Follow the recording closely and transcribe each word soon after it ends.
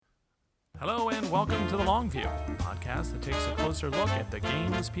Hello and welcome to The Long View, a podcast that takes a closer look at the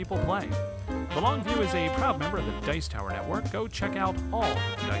games people play. The Long View is a proud member of the Dice Tower Network. Go check out all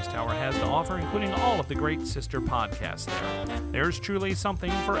that the Dice Tower has to offer, including all of the great sister podcasts there. There's truly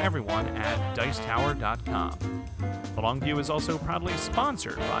something for everyone at Dicetower.com. The Long View is also proudly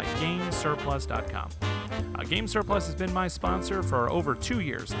sponsored by GameSurplus.com. GameSurplus has been my sponsor for over 2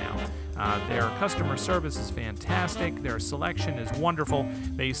 years now. Their customer service is fantastic. Their selection is wonderful.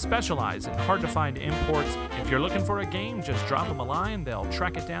 They specialize in hard-to-find imports. If you're looking for a game, just drop them a line. They'll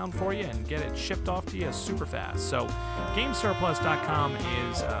track it down for you and get it shipped off to you super fast. So GameSurplus.com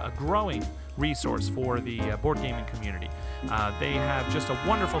is a growing resource for the board gaming community. They have just a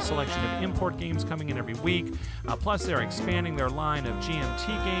wonderful selection of import games coming in every week. Plus, they're expanding their line of GMT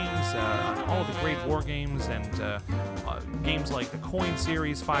games, all of the great war games, and games like the Coin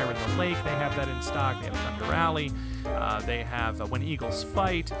series, Fire in the Lake. They have that in stock. They have Thunder Alley. They have When Eagles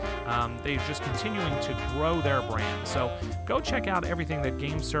Fight. They're just continuing to grow their brand. So go check out everything that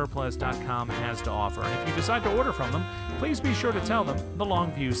GameSurplus.com has to offer. And if you decide to order from them, please be sure to tell them The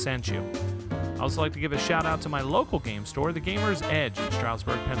Long View sent you. I also like to give a shout out to my local game store, the Gamer's Edge in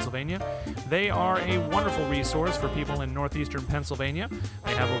Stroudsburg, Pennsylvania. They are a wonderful resource for people in northeastern Pennsylvania.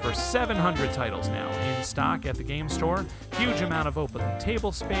 They have over 700 titles now in stock at the game store. Huge amount of open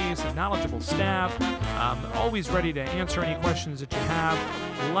table space, a knowledgeable staff, always ready to answer any questions that you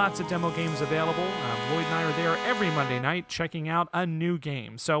have. Lots of demo games available. Lloyd and I are there every Monday night checking out a new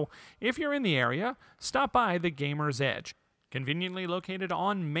game. So if you're in the area, stop by the Gamer's Edge. Conveniently located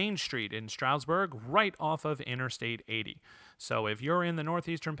on Main Street in Stroudsburg, right off of Interstate 80. So if you're in the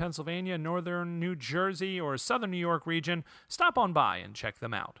northeastern Pennsylvania, northern New Jersey, or southern New York region, stop on by and check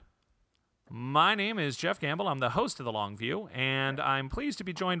them out. My name is Jeff Gamble. I'm the host of The Long View, and I'm pleased to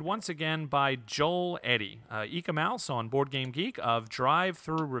be joined once again by Joel Eddy. Ika Mouse on Board Game Geek of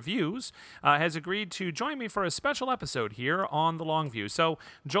Drive-Thru Reviews has agreed to join me for a special episode here on The Long View. So,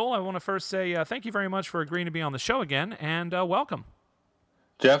 Joel, I want to first say thank you very much for agreeing to be on the show again, and welcome.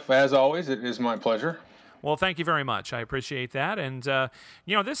 Jeff, as always, it is my pleasure. Well, thank you very much. I appreciate that. And,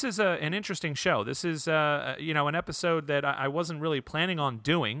 this is an interesting show. This is, an episode that I wasn't really planning on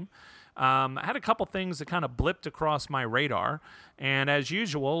doing. I had a couple things that kind of blipped across my radar, and as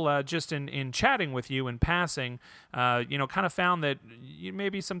usual, just in chatting with you in passing, kind of found that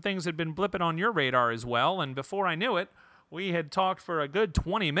maybe some things had been blipping on your radar as well, and before I knew it, we had talked for a good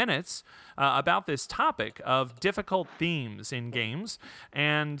 20 minutes about this topic of difficult themes in games.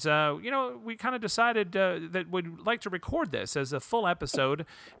 And, we kind of decided that we'd like to record this as a full episode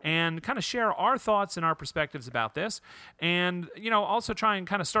and kind of share our thoughts and our perspectives about this. And, also try and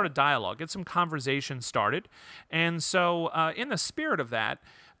kind of start a dialogue, get some conversation started. And so in the spirit of that,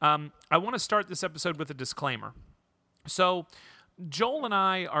 I want to start this episode with a disclaimer. So Joel and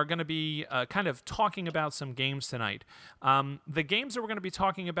I are going to be kind of talking about some games tonight. The games that we're going to be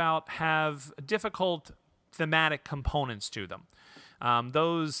talking about have difficult thematic components to them.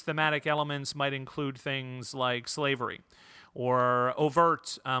 Those thematic elements might include things like slavery or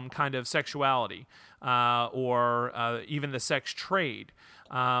overt kind of sexuality or even the sex trade.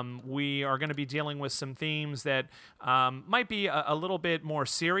 We are going to be dealing with some themes that might be a little bit more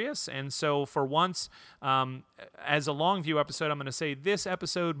serious. And so for once, as a long view episode, I'm going to say this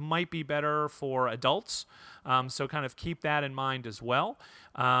episode might be better for adults. So kind of keep that in mind as well.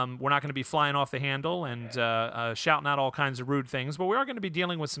 We're not going to be flying off the handle and shouting out all kinds of rude things, but we are going to be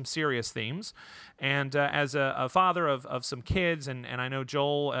dealing with some serious themes. And as a father of some kids, and I know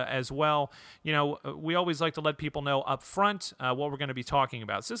Joel as well, we always like to let people know up front what we're going to be talking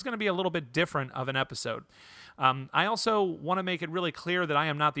about. So this is going to be a little bit different of an episode. I also want to make it really clear that I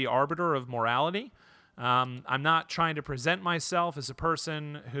am not the arbiter of morality. I'm not trying to present myself as a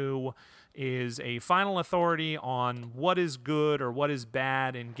person who is a final authority on what is good or what is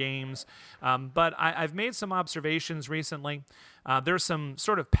bad in games. But I've made some observations recently. There's some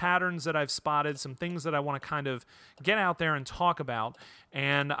sort of patterns that I've spotted, some things that I want to kind of get out there and talk about.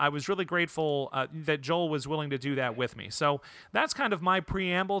 And I was really grateful that Joel was willing to do that with me. So that's kind of my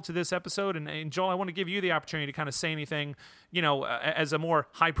preamble to this episode. And Joel, I want to give you the opportunity to kind of say anything, as a more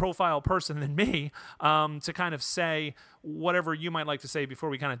high-profile person than me, to kind of say whatever you might like to say before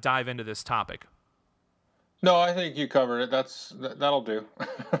we kind of dive into this topic. No, I think you covered it. That'll do.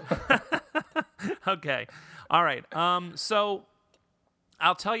 Okay. All right. So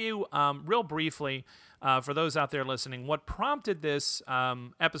I'll tell you real briefly, for those out there listening, what prompted this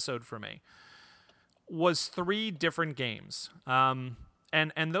episode for me was 3 different games. And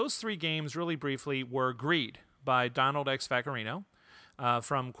those 3 games, really briefly, were Greed by Donald X. Vaccarino,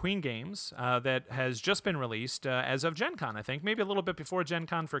 from Queen Games that has just been released as of Gen Con, I think, maybe a little bit before Gen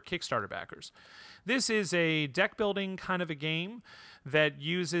Con for Kickstarter backers. This is a deck building kind of a game that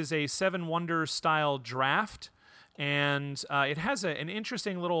uses a Seven Wonders style draft. And it has an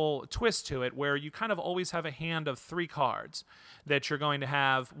interesting little twist to it where you kind of always have a hand of 3 cards that you're going to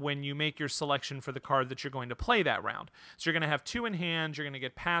have when you make your selection for the card that you're going to play that round. So you're going to have 2 in hand, you're going to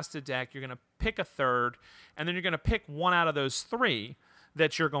get past a deck, you're going to pick a third, and then you're going to pick one out of those 3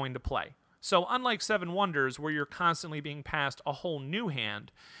 that you're going to play. So unlike Seven Wonders, where you're constantly being passed a whole new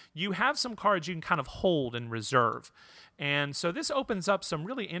hand, you have some cards you can kind of hold and reserve. And so this opens up some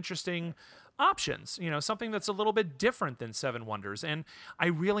really interesting options, something that's a little bit different than Seven Wonders, and I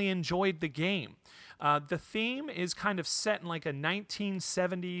really enjoyed the game. The theme is kind of set in like a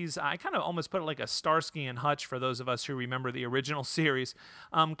 1970s, I kind of almost put it like a Starsky and Hutch for those of us who remember the original series,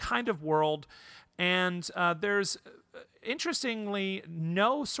 kind of world, and there's interestingly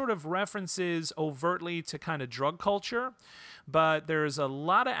no sort of references overtly to kind of drug culture, but there's a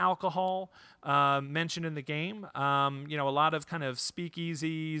lot of alcohol mentioned in the game. A lot of kind of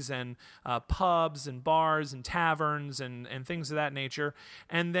speakeasies and pubs and bars and taverns and things of that nature.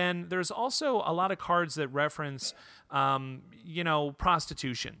 And then there's also a lot of cards that reference,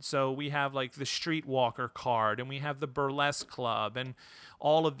 prostitution. So we have like the Streetwalker card, and we have the Burlesque Club, and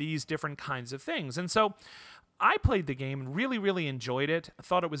all of these different kinds of things. And so I played the game and really, really enjoyed it. I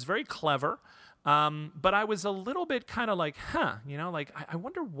thought it was very clever. But I was a little bit kind of like, I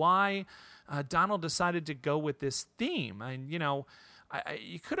wonder why Donald decided to go with this theme. And,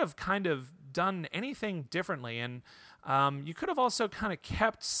 you could have kind of done anything differently. And you could have also kind of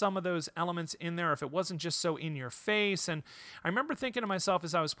kept some of those elements in there if it wasn't just so in your face. And I remember thinking to myself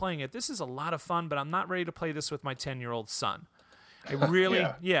as I was playing it, this is a lot of fun, but I'm not ready to play this with my 10-year-old son. I really,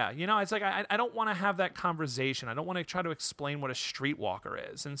 it's like I don't want to have that conversation. I don't want to try to explain what a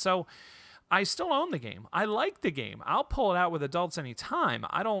streetwalker is. And so I still own the game. I like the game. I'll pull it out with adults anytime.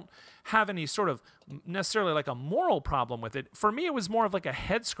 I don't have any sort of necessarily like a moral problem with it. For me, it was more of like a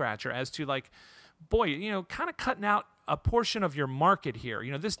head scratcher as to like, boy, kind of cutting out a portion of your market here.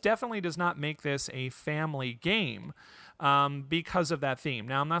 This definitely does not make this a family game because of that theme.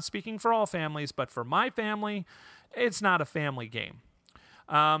 Now, I'm not speaking for all families, but for my family, it's not a family game.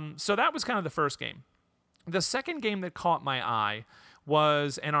 So that was kind of the first game. The second game that caught my eye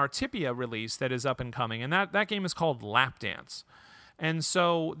was an Artipia release that is up and coming, and that game is called Lap Dance. And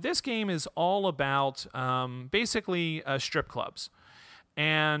so this game is all about basically strip clubs.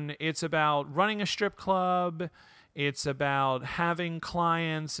 And it's about running a strip club. It's about having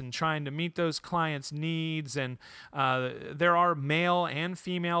clients and trying to meet those clients' needs. And there are male and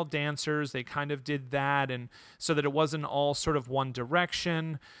female dancers. They kind of did that, and so that it wasn't all sort of one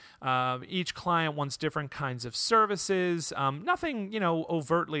direction. Each client wants different kinds of services. Nothing,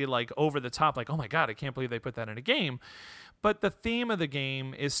 overtly like over the top, like, oh my God, I can't believe they put that in a game. But the theme of the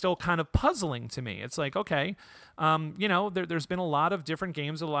game is still kind of puzzling to me. It's like, okay, there's been a lot of different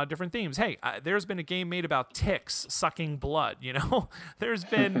games with a lot of different themes. Hey, there's been a game made about ticks sucking blood. There's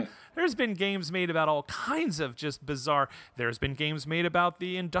been games made about all kinds of just bizarre. There's been games made about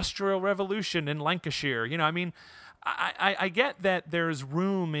the Industrial Revolution in Lancashire. I get that there's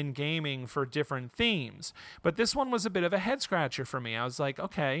room in gaming for different themes, but this one was a bit of a head scratcher for me. I was like,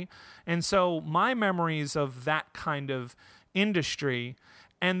 okay. And so my memories of that kind of industry,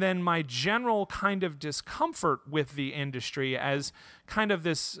 and then my general kind of discomfort with the industry as kind of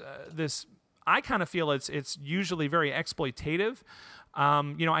this, I kind of feel it's usually very exploitative.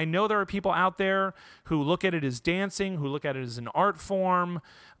 I know there are people out there who look at it as dancing, who look at it as an art form,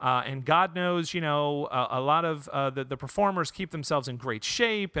 and God knows, a lot of the performers keep themselves in great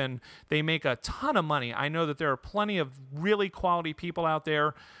shape and they make a ton of money. I know that there are plenty of really quality people out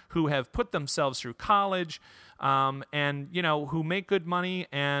there who have put themselves through college, and who make good money,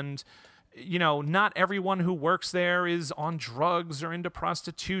 and not everyone who works there is on drugs or into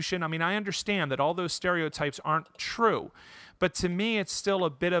prostitution. I mean, I understand that all those stereotypes aren't true. But to me, it's still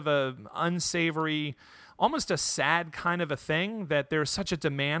a bit of a unsavory, almost a sad kind of a thing that there's such a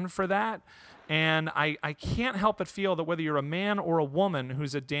demand for that. And I can't help but feel that whether you're a man or a woman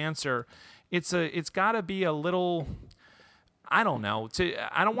who's a dancer, it's got to be a little, I don't know.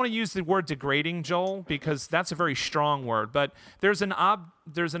 I don't want to use the word degrading, Joel, because that's a very strong word. But there's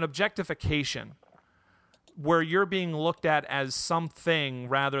an objectification where you're being looked at as something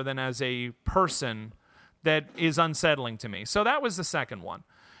rather than as a person that is unsettling to me. So that was the second one.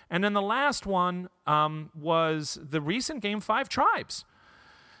 And then the last one was the recent game, Five Tribes.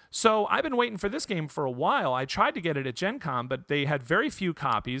 So I've been waiting for this game for a while. I tried to get it at Gen Con, but they had very few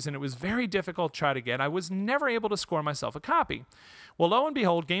copies, and it was very difficult to try to get. I was never able to score myself a copy. Well, lo and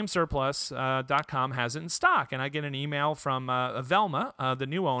behold, GameSurplus.com has it in stock, and I get an email from Velma, the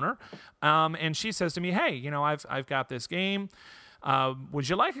new owner, and she says to me, "Hey, I've got this game. Would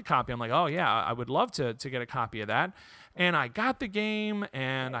you like a copy?" I'm like, "Oh yeah, I would love to get a copy of that." And I got the game,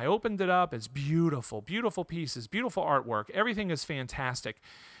 and I opened it up. It's beautiful, beautiful pieces, beautiful artwork. Everything is fantastic.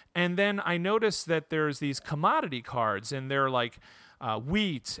 And then I noticed that there's these commodity cards, and they're like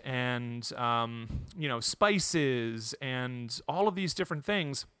wheat and spices and all of these different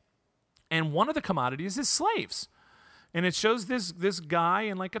things. And one of the commodities is slaves, and it shows this guy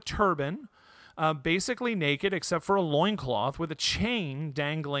in like a turban, basically naked except for a loincloth with a chain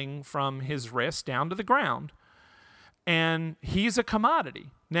dangling from his wrist down to the ground, and he's a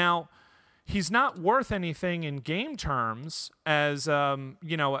commodity. Now, he's not worth anything in game terms as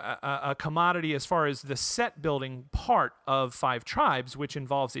a commodity as far as the set building part of Five Tribes, which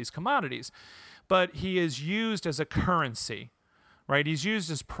involves these commodities. But he is used as a currency, right? He's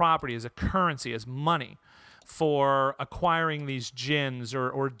used as property, as a currency, as money for acquiring these gins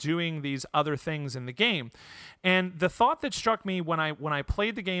or doing these other things in the game. And the thought that struck me when I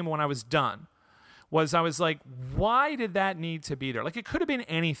played the game, when I was done, I was like, why did that need to be there? Like, it could have been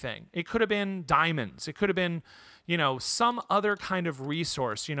anything. It could have been diamonds. It could have been, some other kind of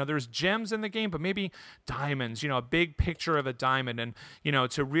resource. There's gems in the game, but maybe diamonds, a big picture of a diamond. And,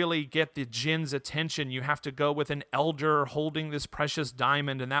 to really get the djinn's attention, you have to go with an elder holding this precious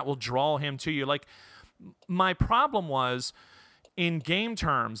diamond, and that will draw him to you. Like, my problem was, in game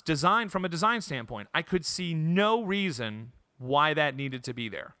terms, from a design standpoint, I could see no reason why that needed to be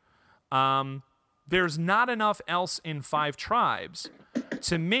there. There's not enough else in Five Tribes,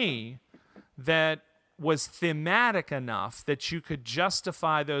 to me, that was thematic enough that you could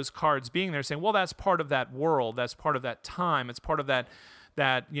justify those cards being there, saying, well, that's part of that world, that's part of that time, it's part of that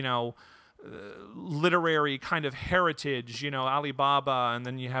literary kind of heritage, Alibaba, and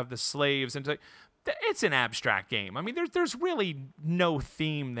then you have the slaves, and it's an abstract game. I mean, there's really no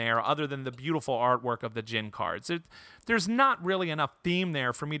theme there other than the beautiful artwork of the djinn cards. There's not really enough theme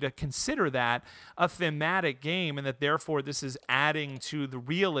there for me to consider that a thematic game, and that therefore this is adding to the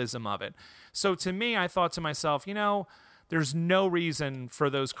realism of it. So to me, I thought to myself, there's no reason for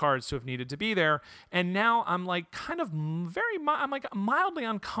those cards to have needed to be there. And now I'm like I'm like mildly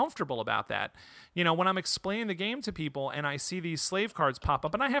uncomfortable about that. When I'm explaining the game to people and I see these slave cards pop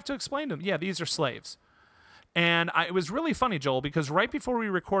up, and I have to explain to them, yeah, these are slaves. And it was really funny, Joel, because right before we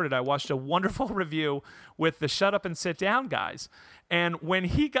recorded, I watched a wonderful review with the Shut Up and Sit Down guys. And when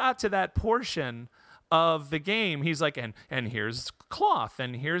he got to that portion of the game, he's like, and here's cloth,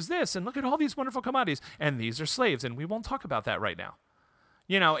 and here's this, and look at all these wonderful commodities, and these are slaves, and we won't talk about that right now.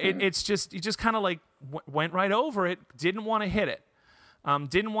 It's just, he just kind of like went right over it, didn't want to hit it,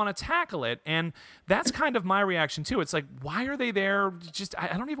 didn't want to tackle it, and that's kind of my reaction too. It's like, why are they there? Just,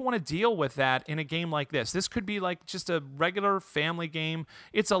 I don't even want to deal with that in a game like this. This could be like just a regular family game.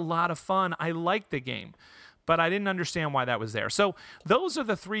 It's a lot of fun. I like the game, but I didn't understand why that was there. So those are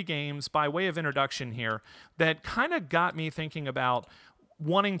the three games, by way of introduction here, that kind of got me thinking about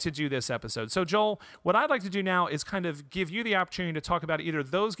wanting to do this episode. So Joel, what I'd like to do now is kind of give you the opportunity to talk about either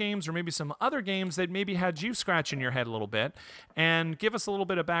those games or maybe some other games that maybe had you scratching your head a little bit, and give us a little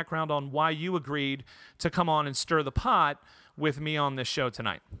bit of background on why you agreed to come on and stir the pot with me on this show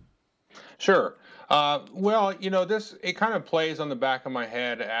tonight. Sure. Well, it kind of plays on the back of my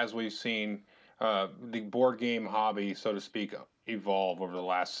head as we've seen the board game hobby, so to speak, evolve over the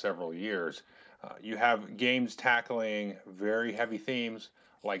last several years. You have games tackling very heavy themes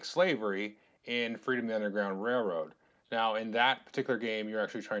like slavery in Freedom of the Underground Railroad. Now, in that particular game, you're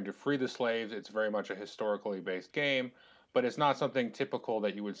actually trying to free the slaves. It's very much a historically based game, but it's not something typical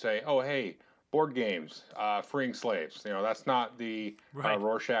that you would say, oh, hey, board games, freeing slaves. That's not the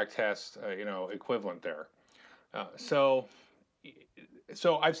Rorschach test, equivalent there. So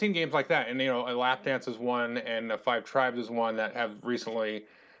I've seen games like that, and a Lap Dance is one, and Five Tribes is one that have recently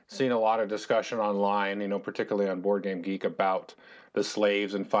seen a lot of discussion online, particularly on Board Game Geek, about the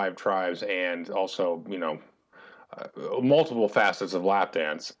slaves in Five Tribes, and also multiple facets of Lap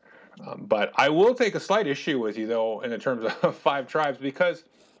Dance. But I will take a slight issue with you, though, in the terms of Five Tribes, because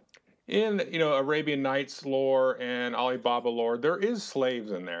in Arabian Nights lore and Alibaba lore, there is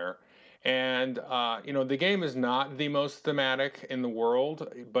slaves in there. And, the game is not the most thematic in the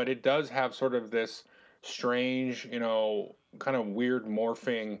world, but it does have sort of this strange, kind of weird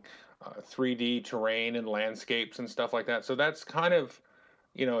morphing 3D terrain and landscapes and stuff like that. So that's kind of,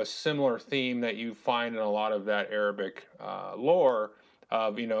 a similar theme that you find in a lot of that Arabic lore.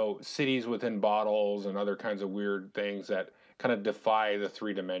 of cities within bottles and other kinds of weird things that kind of defy the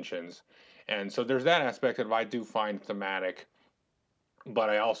three dimensions. And so there's that aspect that I do find thematic, but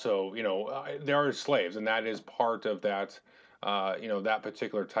I also, there are slaves, and that is part of that, that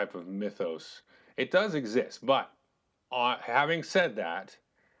particular type of mythos. It does exist, but having said that,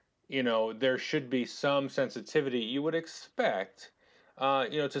 there should be some sensitivity you would expect,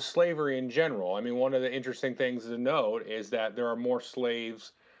 to slavery in general. I mean, one of the interesting things to note is that there are more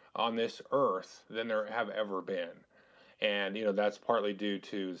slaves on this earth than there have ever been. And, that's partly due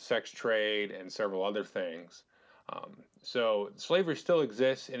to sex trade and several other things. So slavery still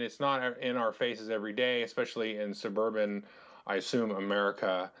exists, and it's not in our faces every day, especially in suburban, I assume,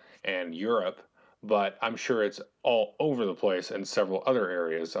 America and Europe, but I'm sure it's all over the place in several other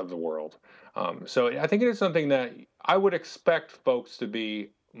areas of the world. So I think it is something that I would expect folks to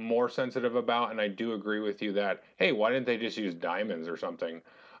be more sensitive about, and I do agree with you that, hey, why didn't they just use diamonds or something?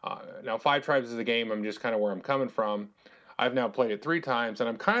 Now, Five Tribes is a game, I'm just kind of where I'm coming from. I've now played it 3 times, and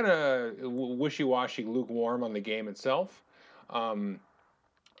I'm kind of wishy-washy, lukewarm on the game itself. Um,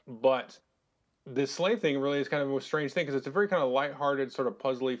 but this slave thing really is kind of a strange thing because it's a very kind of lighthearted, sort of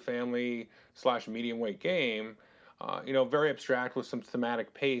puzzly family slash medium weight game. Very abstract with some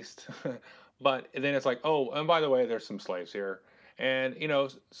thematic paste. But then it's like, oh, and by the way, there's some slaves here, and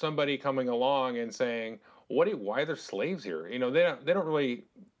somebody coming along and saying, why are there slaves here? They don't really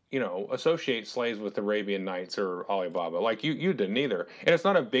associate slaves with Arabian Nights or Alibaba, like you didn't either. And it's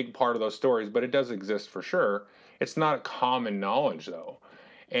not a big part of those stories, but it does exist for sure. It's not common knowledge though.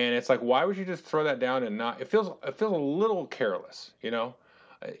 And it's like, why would you just throw that down and not? It feels a little careless,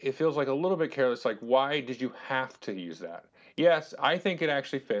 It feels like a little bit careless. Like, why did you have to use that? Yes, I think it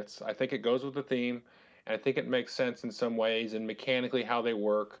actually fits. I think it goes with the theme, and I think it makes sense in some ways. And mechanically, how they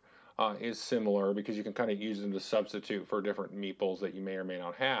work is similar because you can kind of use them to substitute for different meeples that you may or may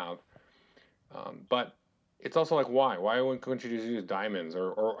not have. But it's also like, why? Why couldn't you just use diamonds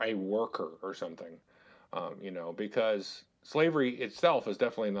or a worker or something? Because slavery itself is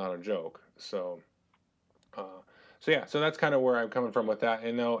definitely not a joke. Uh, so that's kind of where I'm coming from with that.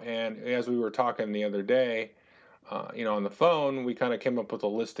 And as we were talking the other day, on the phone, we kind of came up with a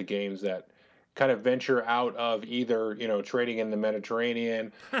list of games that kind of venture out of either, trading in the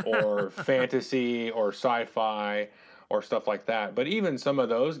Mediterranean or fantasy or sci-fi or stuff like that. But even some of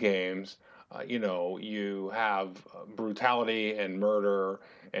those games, you have brutality and murder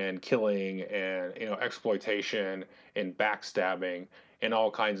and killing and, exploitation and backstabbing and all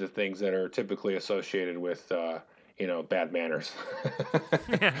kinds of things that are typically associated with, bad manners.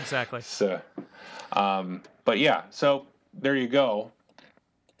 Yeah, exactly. So, but yeah, so there you go.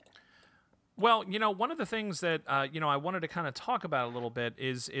 Well, one of the things that I wanted to kind of talk about a little bit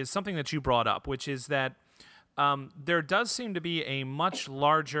is something that you brought up, which is that there does seem to be a much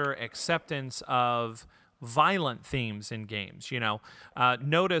larger acceptance of violent themes in games.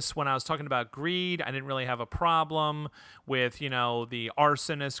 Notice when I was talking about greed, I didn't really have a problem with the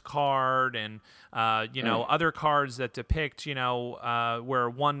arsonist card and other cards that depict where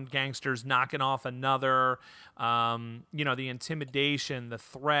one gangster's knocking off another. The intimidation, the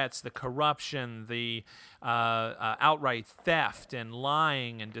threats, the corruption, the outright theft and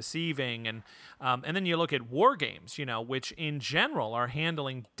lying and deceiving, and then you look at war games, which in general are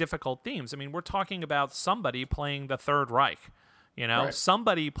handling difficult themes. I mean, we're talking about somebody playing the Third Reich, Right.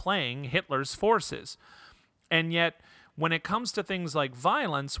 somebody playing Hitler's forces, and yet when it comes to things like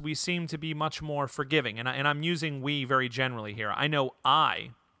violence, we seem to be much more forgiving, and I'm using we very generally here. I know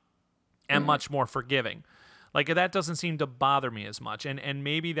I am much more forgiving. Like, that doesn't seem to bother me as much. And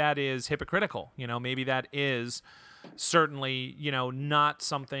maybe that is hypocritical. Maybe that is certainly, not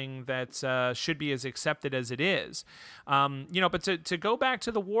something that should be as accepted as it is. But to go back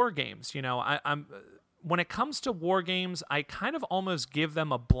to the war games, I'm when it comes to war games, I kind of almost give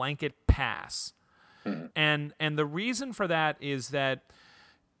them a blanket pass. And the reason for that is that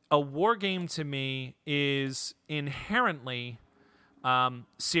a war game to me is inherently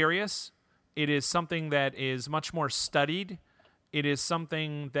serious. It is something that is much more studied. It is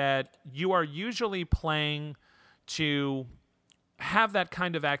something that you are usually playing to have that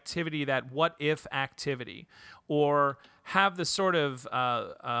kind of activity, that what-if activity, or have the sort of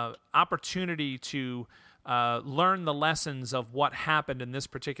opportunity to learn the lessons of what happened in this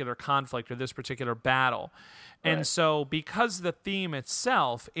particular conflict or this particular battle. Right. And so because the theme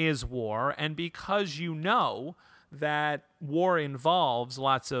itself is war, and because that war involves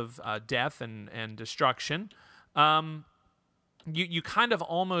lots of death and destruction, you kind of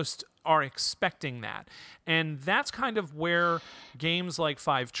almost are expecting that. And that's kind of where games like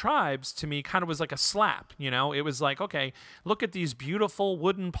Five Tribes to me kind of was like a slap, you know? It was like, okay, look at these beautiful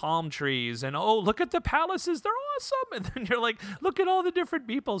wooden palm trees, and oh, look at the palaces, they're awesome. And then you're like, look at all the different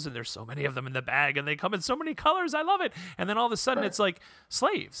peoples, and there's so many of them in the bag, and they come in so many colors, I love it. And then all of a sudden it's like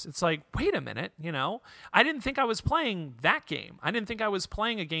slaves. It's like, wait a minute, you know? I didn't think I was playing that game. I didn't think I was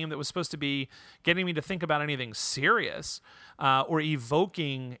playing a game that was supposed to be getting me to think about anything serious, or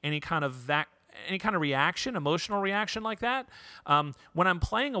evoking any kind of reaction, emotional reaction like that. When I'm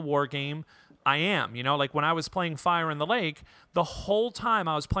playing a war game, I am, you know, like when I was playing Fire in the Lake, the whole time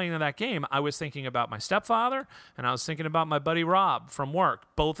I was playing that game, I was thinking about my stepfather, and I was thinking about my buddy Rob from work,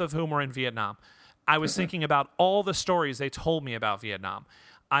 both of whom were in Vietnam. I was thinking about all the stories they told me about Vietnam.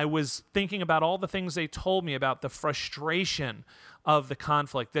 I was thinking about all the things they told me about the frustration of the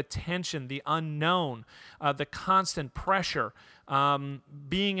conflict, the tension, the unknown, the constant pressure,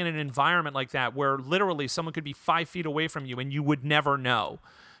 being in an environment like that where literally someone could be 5 feet away from you and you would never know,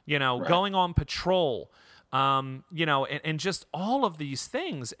 you know, going on patrol, you know, and just all of these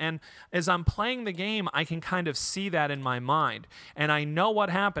things. And as I'm playing the game, I can kind of see that in my mind, and I know what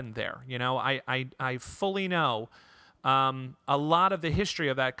happened there. You know, I fully know a lot of the history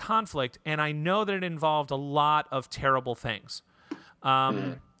of that conflict, and I know that it involved a lot of terrible things.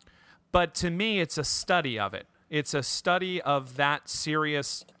 But to me, it's a study of it. It's a study of that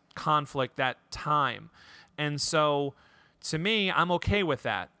serious conflict, that time. And so to me, I'm okay with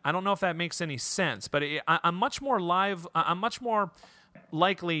that. I don't know if that makes any sense, but I'm much more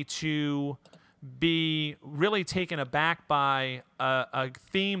likely to be really taken aback by a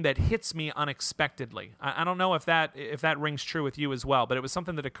theme that hits me unexpectedly. I don't know if that rings true with you as well, but it was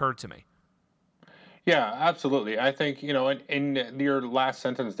something that occurred to me. Yeah, absolutely. I think, you know, in your last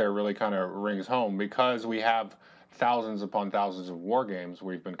sentence there really kind of rings home because we have thousands upon thousands of war games.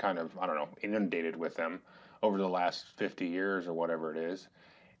 We've been kind of, I don't know, inundated with them over the last 50 years or whatever it is.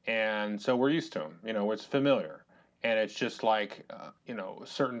 And so we're used to them. You know, it's familiar. And it's just like, you know,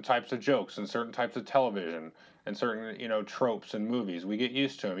 certain types of jokes and certain types of television and certain, you know, tropes and movies. We get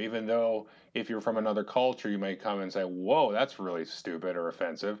used to them, even though if you're from another culture, you may come and say, whoa, that's really stupid or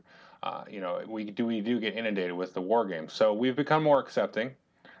offensive. You know, we do get inundated with the war games. So we've become more accepting.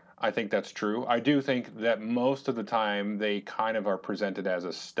 I think that's true. I do think that most of the time they kind of are presented as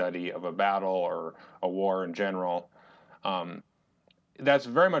a study of a battle or a war in general. Um, that's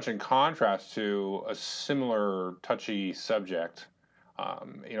very much in contrast to a similar touchy subject,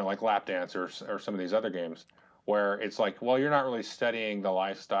 you know, like lap dance or some of these other games, where it's like, well, you're not really studying the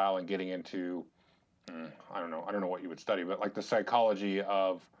lifestyle and getting into, I don't know what you would study, but like the psychology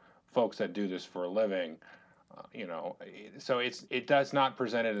of folks that do this for a living, you know, so it does not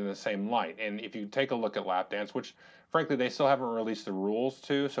present it in the same light. And if you take a look at lap dance, which frankly they still haven't released the rules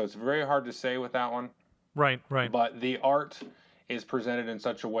to, so it's very hard to say with that one. Right, right. But the art is presented in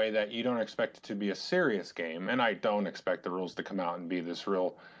such a way that you don't expect it to be a serious game, and I don't expect the rules to come out and be this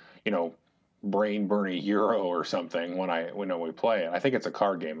real, you know, brain burny Euro or something when we play it. I think it's a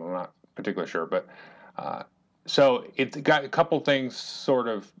card game. I'm not particularly sure, but so it's got a couple things sort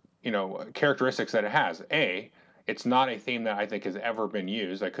of, you know, characteristics that it has. It's not a theme that I think has ever been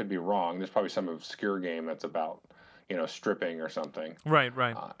used. I could be wrong. There's probably some obscure game that's about, you know, stripping or something. Right,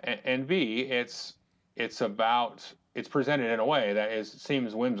 right. And B, it's presented in a way that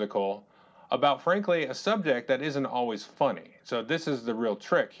seems whimsical about, frankly, a subject that isn't always funny. So this is the real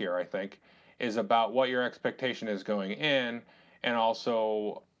trick here, I think, is about what your expectation is going in, and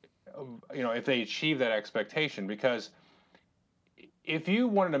also, you know, if they achieve that expectation. Because if you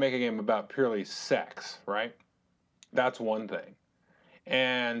wanted to make a game about purely sex, right, that's one thing,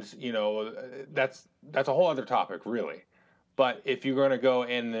 and you know that's a whole other topic, really. But if you're going to go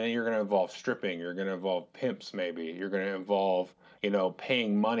in, then you're going to involve stripping. You're going to involve pimps, maybe. You're going to involve, you know,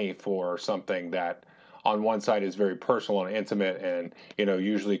 paying money for something that, on one side, is very personal and intimate, and you know,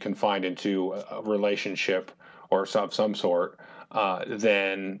 usually confined into a relationship or some sort.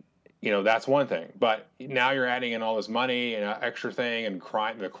 Then you know that's one thing. But now you're adding in all this money and extra thing and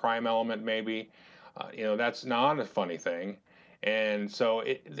the crime element, maybe. You know, that's not a funny thing. And so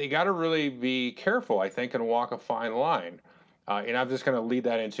they got to really be careful, I think, and walk a fine line. And I'm just going to lead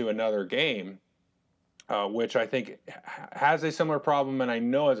that into another game, which I think has a similar problem, and I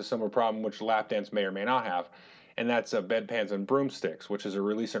know has a similar problem, which Lap Dance may or may not have, and that's Bedpans and Broomsticks, which is a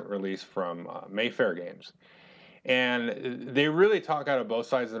recent release from Mayfair Games. And they really talk out of both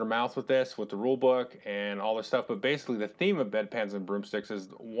sides of their mouth with this, with the rule book and all this stuff. But basically, the theme of Bedpans and Broomsticks is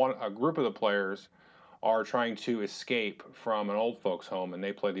a group of the players are trying to escape from an old folks' home, and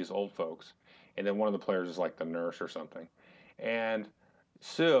they play these old folks. And then one of the players is like the nurse or something. And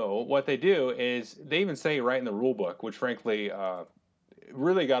So what they do is they even say right in the rule book, which frankly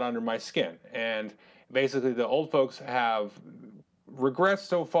really got under my skin. And basically, the old folks have regressed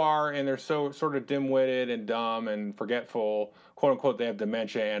so far, and they're so sort of dim-witted and dumb and forgetful, quote unquote. They have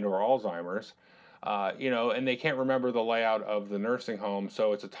dementia and or Alzheimer's, and they can't remember the layout of the nursing home.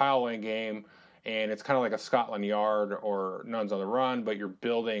 So it's a tile laying game, and it's kind of like a Scotland Yard or Nuns on the Run, but you're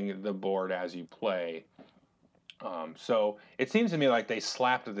building the board as you play. So it seems to me like they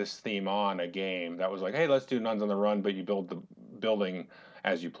slapped this theme on a game that was like, hey, let's do Nuns on the Run, but you build the building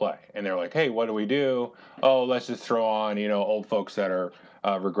as you play. And they're like, hey, what do we do? Oh, let's just throw on, old folks that are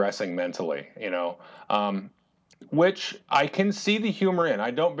regressing mentally, which I can see the humor in.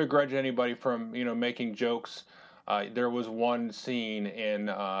 I don't begrudge anybody from, making jokes. There was one scene in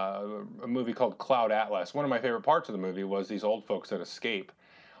a movie called Cloud Atlas. One of my favorite parts of the movie was these old folks that escape.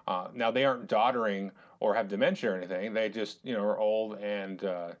 Now they aren't doddering or have dementia or anything. They just, are old, and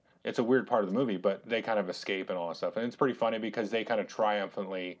it's a weird part of the movie, but they kind of escape and all that stuff. And it's pretty funny because they kind of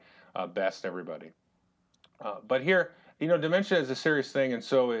triumphantly best everybody. But here, dementia is a serious thing, and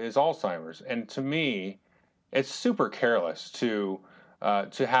so is Alzheimer's. And to me, it's super careless to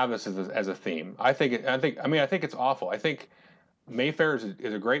have this as a theme. I think it's awful. I think Mayfair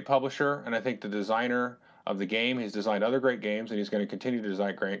is a great publisher, and I think the designer of the game, he's designed other great games, and he's going to continue to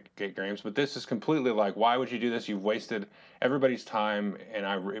design great games. But this is completely like, why would you do this? You've wasted everybody's time, and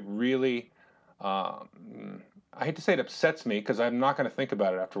it really, I hate to say it upsets me because I'm not going to think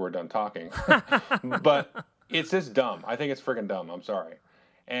about it after we're done talking. But it's just dumb. I think it's freaking dumb. I'm sorry.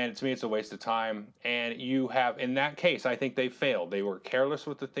 And to me, it's a waste of time. And you have, in that case, I think they failed. They were careless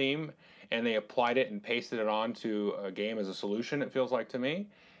with the theme, and they applied it and pasted it onto a game as a solution, it feels like to me.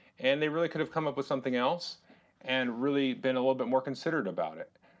 And they really could have come up with something else and really been a little bit more considerate about it.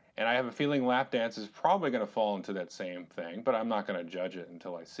 And I have a feeling Lap Dance is probably going to fall into that same thing, but I'm not going to judge it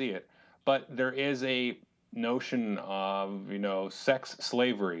until I see it. But there is a notion of, sex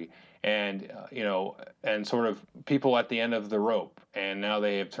slavery and, and sort of people at the end of the rope. And now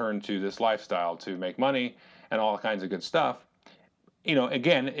they have turned to this lifestyle to make money and all kinds of good stuff.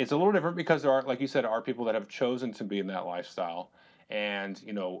 Again, it's a little different because there are, like you said, are people that have chosen to be in that lifestyle and,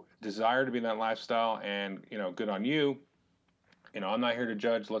 desire to be in that lifestyle, and, good on you. I'm not here to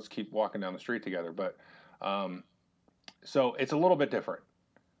judge. Let's keep walking down the street together. But so it's a little bit different,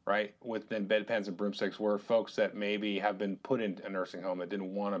 right? Within Bedpans and Broomsticks, where folks that maybe have been put in a nursing home that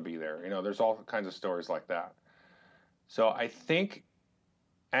didn't want to be there. There's all kinds of stories like that. So I think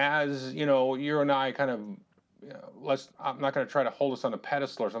as, you and I kind of, I'm not going to try to hold us on a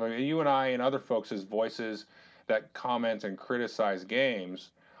pedestal or something. You and I and other folks as voices that comment and criticize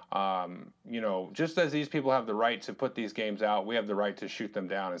games, just as these people have the right to put these games out, we have the right to shoot them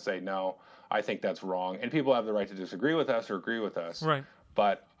down and say, no, I think that's wrong. And people have the right to disagree with us or agree with us. Right.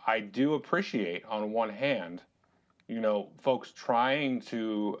 But I do appreciate, on one hand, folks trying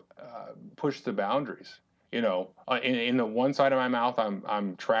to push the boundaries. In the one side of my mouth,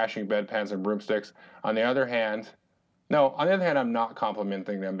 I'm trashing Bedpans and Broomsticks. On the other hand, I'm not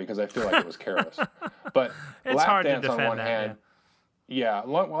complimenting them because I feel like it was careless. But it's hard to Lap Dance defend on one that, hand,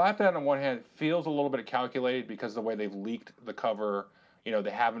 Lap Dance on one hand feels a little bit calculated because the way they've leaked the cover,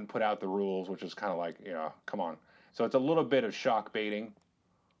 they haven't put out the rules, which is kind of like, come on. So it's a little bit of shock baiting.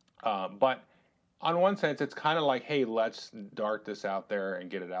 But on one sense, it's kind of like, hey, let's dart this out there and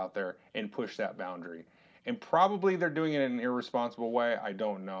get it out there and push that boundary. And probably they're doing it in an irresponsible way. I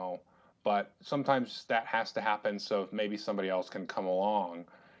don't know. But sometimes that has to happen so maybe somebody else can come along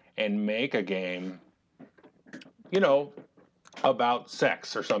and make a game, about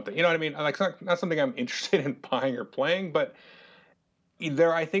sex or something. You know what I mean? Like, it's not something I'm interested in buying or playing, but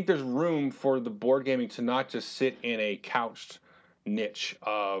I think there's room for the board gaming to not just sit in a couched niche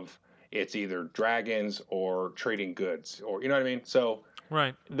of it's either dragons or trading goods, or, you know what I mean? So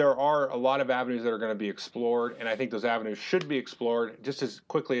right. There are a lot of avenues that are going to be explored, and I think those avenues should be explored just as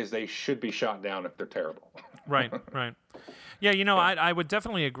quickly as they should be shot down if they're terrible. Right. Yeah, I would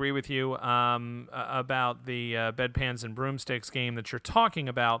definitely agree with you about the Bedpans and Broomsticks game that you're talking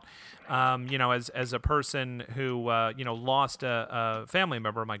about. As a person who lost a family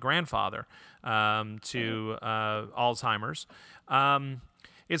member, my grandfather, to Alzheimer's.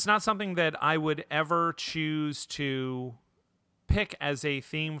 It's not something that I would ever choose to pick as a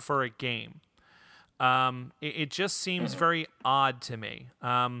theme for a game. It just seems very odd to me.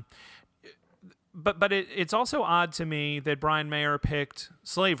 But it's also odd to me that Brian Mayer picked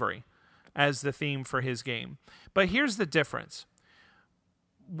slavery as the theme for his game. But here's the difference.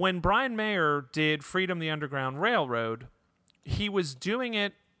 When Brian Mayer did Freedom the Underground Railroad, he was doing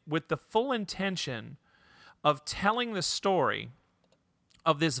it with the full intention of telling the story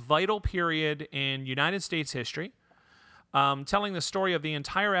of this vital period in United States history, telling the story of the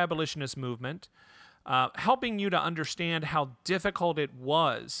entire abolitionist movement, helping you to understand how difficult it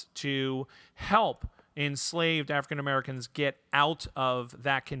was to help enslaved African Americans get out of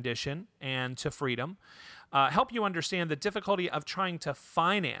that condition and to freedom, help you understand the difficulty of trying to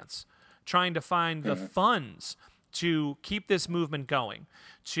find the funds to keep this movement going,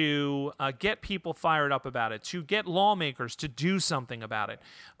 to get people fired up about it, to get lawmakers to do something about it.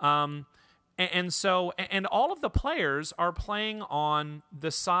 And all of the players are playing on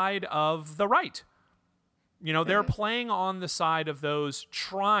the side of the right. You know, they're playing on the side of those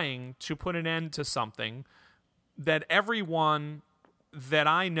trying to put an end to something that everyone that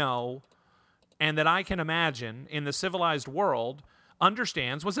I know and that I can imagine in the civilized world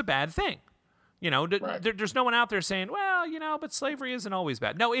understands was a bad thing. You know, there's no one out there saying, well, you know, but slavery isn't always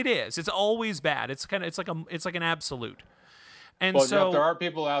bad. No, it is. It's always bad. It's like an absolute. And well, so Jeff, there are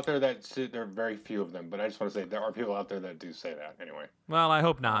people out there there are very few of them, but I just want to say there are people out there that do say that anyway. Well, I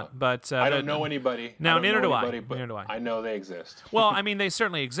hope not, but I don't know anybody. No, neither do I. Neither do I. I know they exist. Well, I mean, they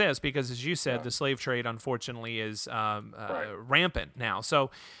certainly exist because, as you said, the slave trade unfortunately is rampant now.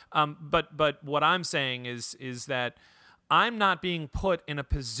 So, but what I'm saying is that I'm not being put in a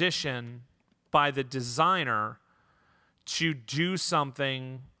position by the designer to do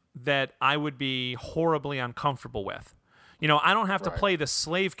something that I would be horribly uncomfortable with. You know, I don't have to play the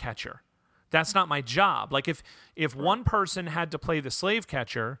slave catcher. That's not my job. Like if one person had to play the slave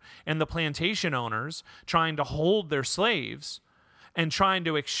catcher and the plantation owners trying to hold their slaves and trying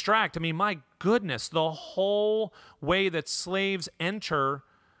to extract, I mean, my goodness, the whole way that slaves enter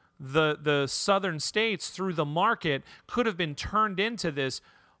the southern states through the market could have been turned into this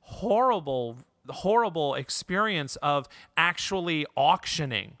horrible experience of actually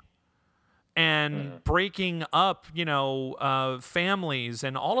auctioning and breaking up, you know, families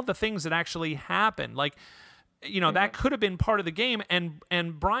and all of the things that actually happened. Like, you know, that could have been part of the game.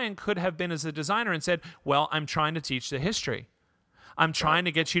 And Brian could have been as a designer and said, well, I'm trying to teach the history. I'm trying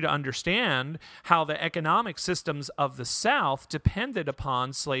to get you to understand how the economic systems of the South depended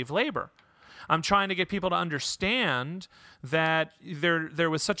upon slave labor. I'm trying to get people to understand that there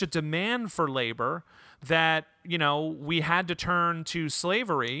was such a demand for labor that, you know, we had to turn to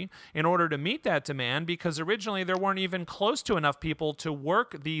slavery in order to meet that demand, because originally there weren't even close to enough people to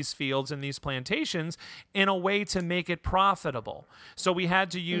work these fields and these plantations in a way to make it profitable. So we had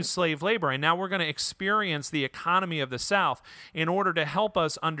to use slave labor, and now we're going to experience the economy of the South in order to help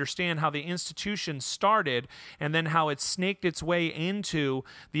us understand how the institution started and then how it snaked its way into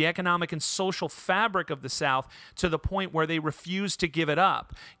the economic and social fabric of the South to the point where they refused to give it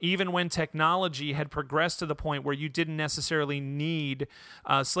up, even when technology had progressed to the point where you didn't necessarily need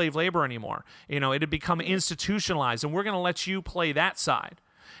slave labor anymore. You know, it had become institutionalized, and we're going to let you play that side.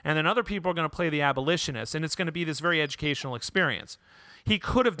 And then other people are going to play the abolitionists, and it's going to be this very educational experience. He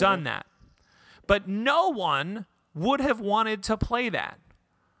could have done that, but no one would have wanted to play that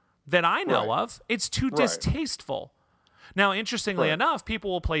I know of. It's too distasteful. Now, interestingly enough,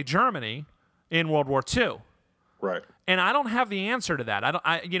 people will play Germany in World War II. Right. And I don't have the answer to that.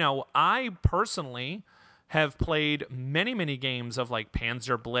 I personally have played many, many games of like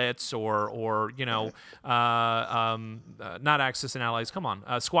Panzer Blitz or you know, not Axis and Allies. Come on,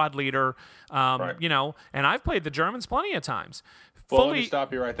 Squad Leader. You know, and I've played the Germans plenty of times. Well, let me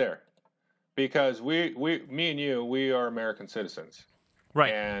stop you right there, because me and you, we are American citizens.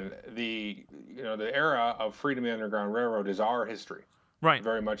 Right. And the era of Freedom of the Underground Railroad is our history. Right.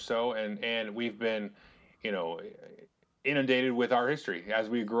 Very much so, and we've been, you know, inundated with our history as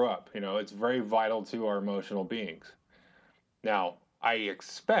we grew up. You know, it's very vital to our emotional beings. Now, I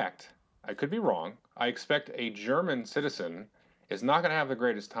could be wrong, I expect a German citizen is not going to have the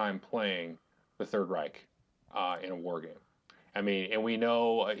greatest time playing the Third Reich in a war game. I mean, and we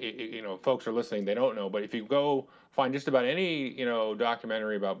know, you know, folks are listening, they don't know, but if you go find just about any, you know,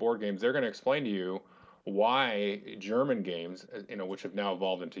 documentary about board games, they're going to explain to you why German games, you know, which have now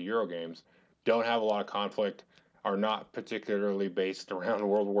evolved into Euro games, don't have a lot of conflict, are not particularly based around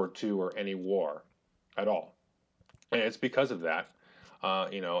World War II or any war at all. And it's because of that,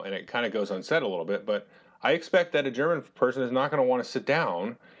 you know, and it kind of goes unsaid a little bit, but I expect that a German person is not going to want to sit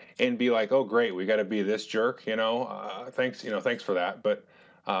down and be like, oh, great, we got to be this jerk, you know, thanks for that. But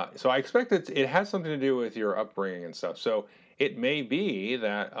so I expect that it has something to do with your upbringing and stuff. So it may be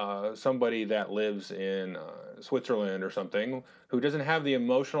that somebody that lives in Switzerland or something who doesn't have the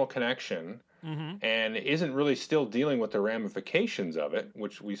emotional connection and isn't really still dealing with the ramifications of it,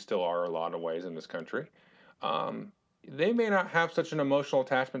 which we still are a lot of ways in this country, they may not have such an emotional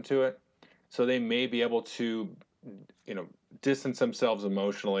attachment to it. So they may be able to you know, distance themselves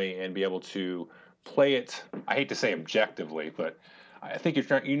emotionally and be able to play it. I hate to say objectively, but I think you're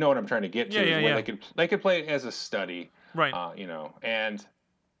trying. You know what I'm trying to get Yeah, to is yeah, where yeah. they could play it as a study, Right. you know, and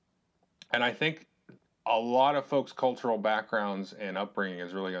I think a lot of folks' cultural backgrounds and upbringing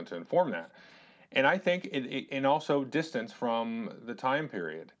is really going to inform that. And I think and also distance from the time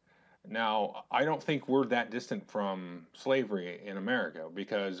period. Now, I don't think we're that distant from slavery in America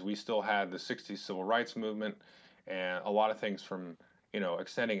because we still had the 60s civil rights movement and a lot of things from, you know,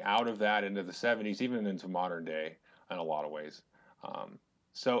 extending out of that into the 70s, even into modern day in a lot of ways. Um,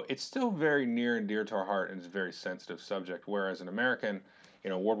 so it's still very near and dear to our heart and it's a very sensitive subject. Whereas an American, you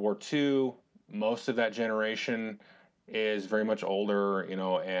know, World War II, most of that generation is very much older, you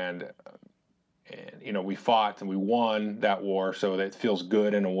know, and you know we fought and we won that war, so that feels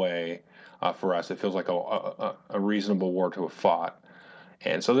good in a way for us. It feels like a reasonable war to have fought,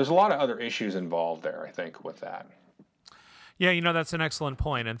 and so there's a lot of other issues involved there. I think with that. Yeah, that's an excellent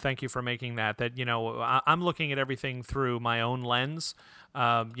point, and thank you for making that. That I'm looking at everything through my own lens.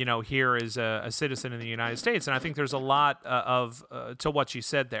 Here as a citizen in the United States, and I think there's a lot of to what you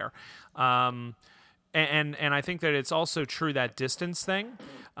said there. And I think that it's also true that distance thing.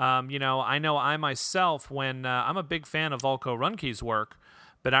 I know I myself, when I'm a big fan of Volko Ruhnke's work,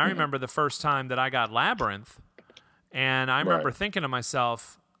 but I remember the first time that I got Labyrinth, and I remember thinking to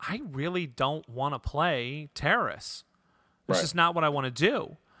myself, I really don't want to play terrorists. It's just not what I want to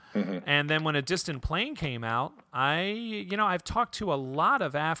do. And then when A Distant Plane came out, I've talked to a lot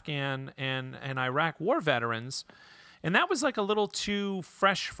of Afghan and Iraq war veterans, and that was like a little too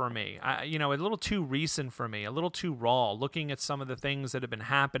fresh for me, a little too recent for me, a little too raw, looking at some of the things that have been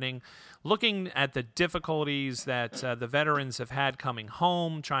happening, looking at the difficulties that the veterans have had coming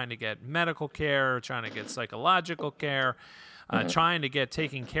home, trying to get medical care, trying to get psychological care, trying to get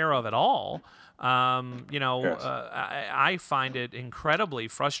taken care of at all. I find it incredibly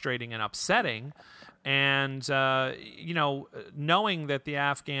frustrating and upsetting. And, knowing that the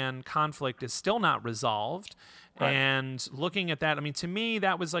Afghan conflict is still not resolved, and looking at that, I mean, to me,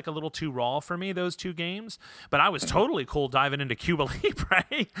 that was like a little too raw for me, those two games. But I was totally cool diving into Cuba Libre.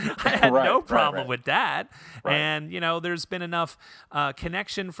 I had no problem with that. And, there's been enough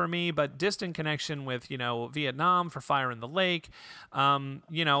connection for me, but distant connection with, Vietnam for Fire in the Lake, and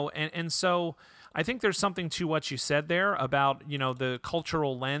so I think there's something to what you said there about, the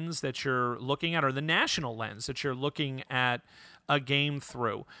cultural lens that you're looking at, or the national lens that you're looking at a game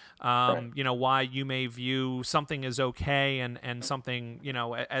through. Why you may view something as okay and something,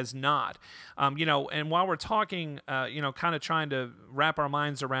 as not. And while we're talking, kind of trying to wrap our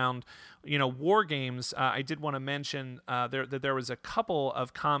minds around, war games, I did want to mention that there was a couple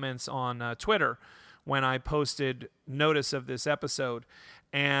of comments on Twitter when I posted notice of this episode.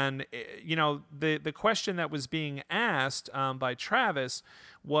 And, the question that was being asked by Travis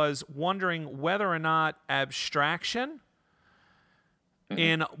was wondering whether or not abstraction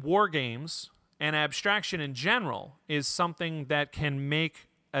in war games and abstraction in general is something that can make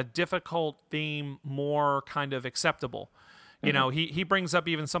a difficult theme more kind of acceptable. He brings up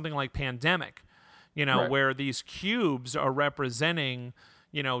even something like Pandemic, where these cubes are representing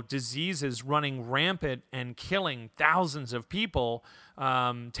diseases running rampant and killing thousands of people,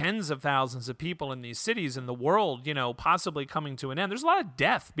 tens of thousands of people in these cities in the world, possibly coming to an end. There's a lot of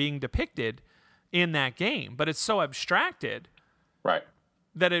death being depicted in that game, but it's so abstracted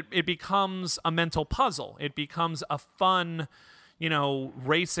that it becomes a mental puzzle. It becomes a fun,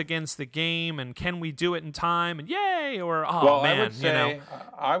 race against the game, and can we do it in time? And yay! Or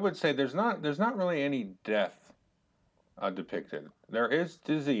I would say there's not really any death depicted. There is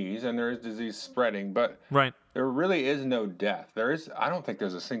disease and there is disease spreading, but there really is no death. I don't think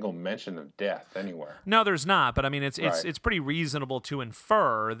there's a single mention of death anywhere. No, there's not. But I mean, it's pretty reasonable to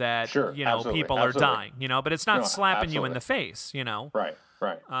infer that people are dying. But it's not slapping you in the face. Whereas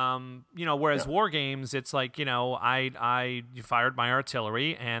war games, it's like I fired my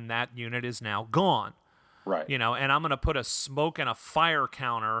artillery and that unit is now gone. And I'm going to put a smoke and a fire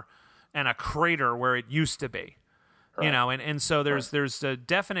counter and a crater where it used to be. And so there's a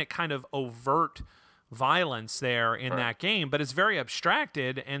definite kind of overt violence there in that game, but it's very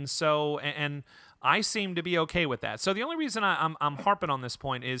abstracted, and so and I seem to be okay with that. So the only reason I'm harping on this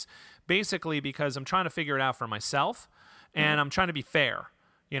point is basically because I'm trying to figure it out for myself, and I'm trying to be fair.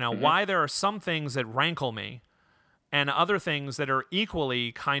 Why there are some things that rankle me, and other things that are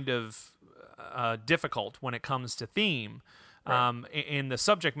equally kind of difficult when it comes to theme. In the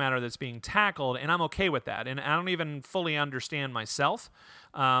subject matter that's being tackled, and I'm okay with that. And I don't even fully understand myself,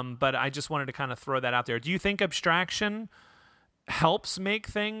 but I just wanted to kind of throw that out there. Do you think abstraction helps make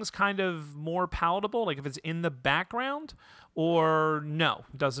things kind of more palatable, like if it's in the background, or no,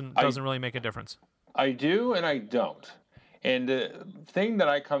 I doesn't really make a difference? I do and I don't. And the thing that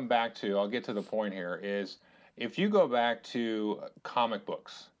I come back to, I'll get to the point here, is if you go back to comic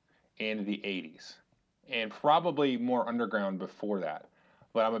books in the 80s, and probably more underground before that,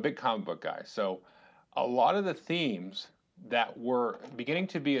 but I'm a big comic book guy. So a lot of the themes that were beginning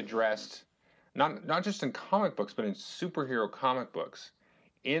to be addressed, not just in comic books, but in superhero comic books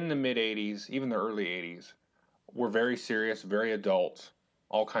in the mid 80s, even the early 80s, were very serious, very adult,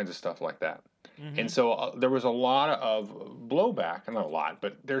 all kinds of stuff like that. And Mm-hmm. so there was a lot of blowback, not a lot,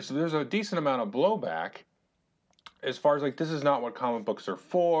 but there's a decent amount of blowback as far as like this is not what comic books are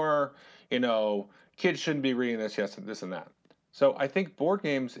for. You know, kids shouldn't be reading this, yes, this and that. So I think board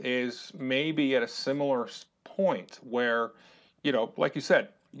games is maybe at a similar point where, like you said,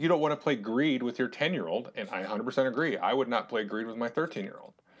 you don't want to play Greed with your 10-year-old, and I 100% agree. I would not play Greed with my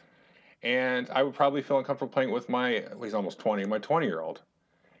 13-year-old. And I would probably feel uncomfortable playing it with he's almost 20, my 20-year-old.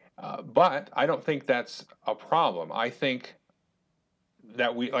 But I don't think that's a problem. I think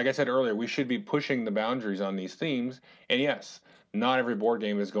that like I said earlier, we should be pushing the boundaries on these themes. And yes, not every board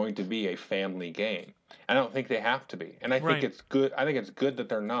game is going to be a family game. I don't think they have to be. And I think Right. it's good. I think it's good that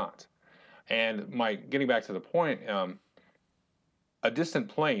they're not. And getting back to the point, a distant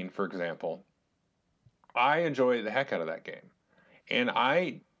plane, for example, I enjoy the heck out of that game. And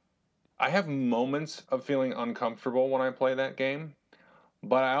I have moments of feeling uncomfortable when I play that game,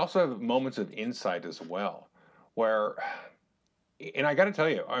 but I also have moments of insight as well, where, and I got to tell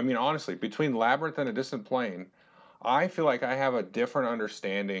you, I mean, honestly, between Labyrinth and A Distant Plane, I feel like I have a different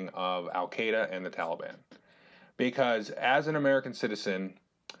understanding of Al Qaeda and the Taliban. Because as an American citizen,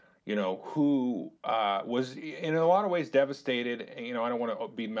 who was in a lot of ways devastated, I don't want to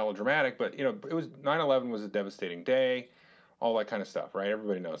be melodramatic, but, it was 9/11 was a devastating day, all that kind of stuff, right?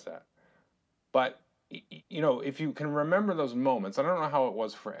 Everybody knows that. But if you can remember those moments, I don't know how it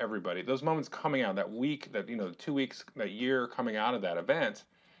was for everybody. Those moments coming out that week, that 2 weeks, that year coming out of that event.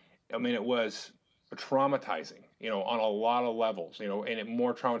 I mean, it was traumatizing, on a lot of levels, and it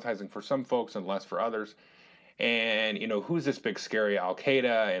more traumatizing for some folks and less for others. And who's this big scary Al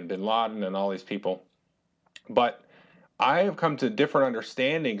Qaeda and Bin Laden and all these people? But I have come to different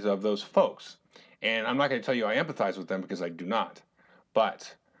understandings of those folks. And I'm not going to tell you I empathize with them because I do not.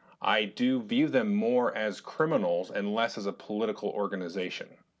 But I do view them more as criminals and less as a political organization.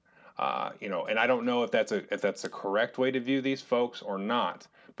 And I don't know if that's a correct way to view these folks or not.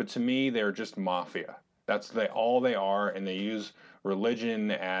 But to me, they're just mafia. That's all they are, and they use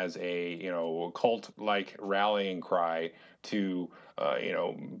religion as a cult-like rallying cry to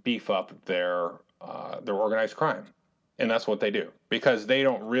beef up their organized crime. And that's what they do because they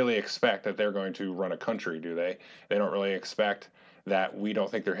don't really expect that they're going to run a country, do they? They don't really expect that we don't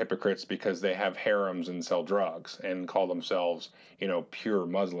think they're hypocrites because they have harems and sell drugs and call themselves, pure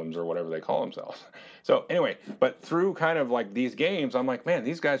Muslims or whatever they call themselves. So anyway, but through kind of like these games, I'm like, man,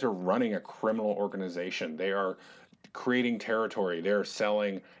 these guys are running a criminal organization. They are creating territory. They're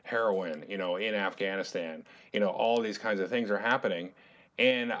selling heroin, in Afghanistan. All these kinds of things are happening.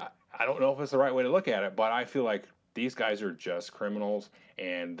 And I don't know if it's the right way to look at it, but I feel like these guys are just criminals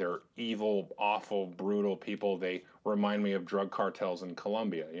and they're evil, awful, brutal people. They remind me of drug cartels in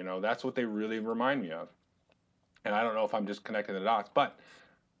Colombia. That's what they really remind me of. And I don't know if I'm just connecting the dots, but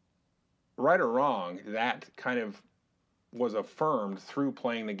right or wrong, that kind of was affirmed through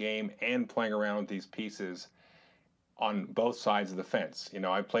playing the game and playing around with these pieces on both sides of the fence.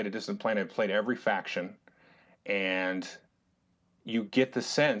 I played A Distant Plane, I played every faction, and you get the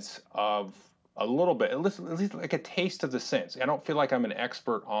sense of a little bit, at least like a taste of the sense. I don't feel like I'm an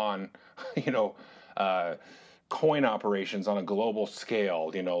expert on, uh, coin operations on a global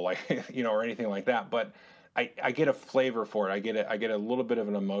scale, like, or anything like that. But I get a flavor for it. I get a little bit of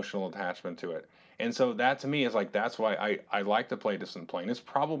an emotional attachment to it. And so that to me is like, that's why I like to play Distant Plane. It's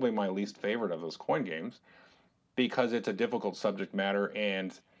probably my least favorite of those coin games because it's a difficult subject matter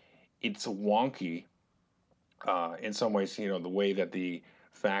and it's wonky in some ways, the way that the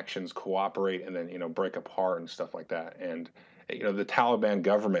factions cooperate and then, break apart and stuff like that. And, the Taliban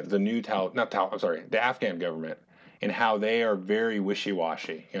government, the new I'm sorry, the Afghan government and how they are very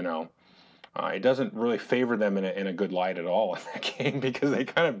wishy-washy, it doesn't really favor them in a good light at all in that game because they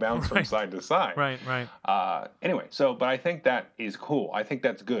kind of bounce from Right. side to side. Right. Anyway, but I think that is cool. I think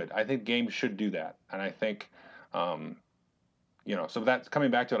that's good. I think games should do that. And I think, um, so that's coming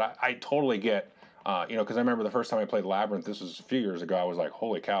back to it. I totally get, because I remember the first time I played Labyrinth, this was a few years ago, I was like,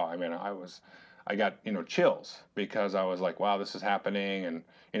 holy cow. I mean, I got, chills because I was like, wow, this is happening. And,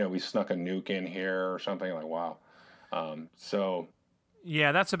 we snuck a nuke in here or something like, wow. So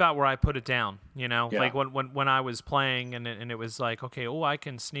Yeah, that's about where I put it down. yeah, Like when I was playing and it was like, okay, I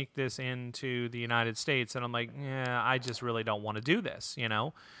can sneak this into the United States, and I'm like, yeah, I just really don't want to do this.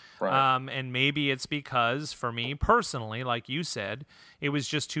 right. And maybe it's because for me personally, like you said, it was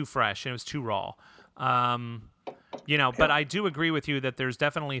just too fresh and it was too raw. But I do agree with you that there's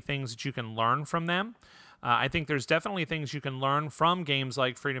definitely things that you can learn from them. I think there's definitely things you can learn from games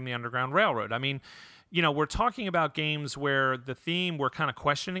like Freedom the Underground Railroad. I mean, we're talking about games where the theme, we're kind of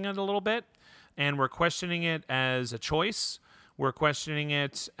questioning it a little bit, and we're questioning it as a choice. We're questioning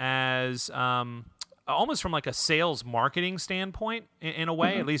it as almost from like a sales marketing standpoint in a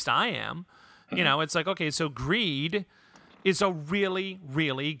way. At least I am. It's like, okay, so Greed is a really,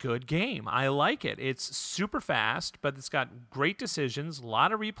 really good game. I like it. It's super fast, but it's got great decisions, a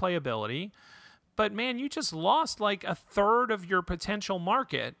lot of replayability. But man, you just lost like a third of your potential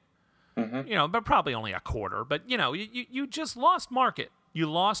market. But probably only a quarter. But you just lost market. You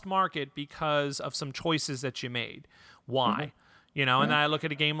lost market because of some choices that you made. Why? And then I look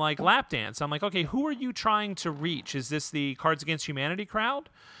at a game like Lap Dance. I'm like, okay, who are you trying to reach? Is this the Cards Against Humanity crowd?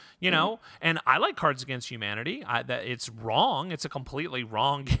 And I like Cards Against Humanity. It's wrong. It's a completely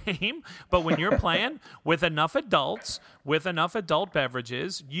wrong game. But when you're playing with enough adults, with enough adult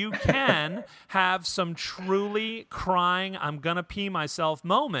beverages, you can have some truly crying, I'm going to pee myself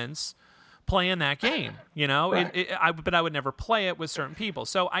moments playing that game, Right. But I would never play it with certain people.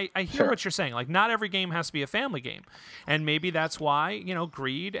 So I hear Sure. what you're saying. Like, not every game has to be a family game. And maybe that's why,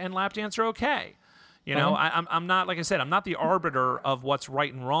 Greed and Lap Dance are okay. I'm not, like I said, I'm not the arbiter of what's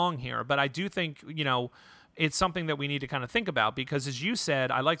right and wrong here, but I do think, it's something that we need to kind of think about because, as you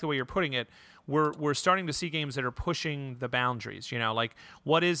said, I like the way you're putting it. We're starting to see games that are pushing the boundaries, like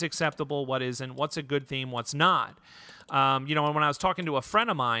what is acceptable, what isn't, what's a good theme, what's not. And when I was talking to a friend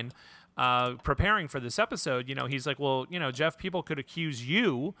of mine, preparing for this episode, he's like, well, Jeff, people could accuse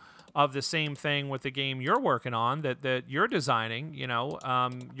you of the same thing with the game you're working on that you're designing, your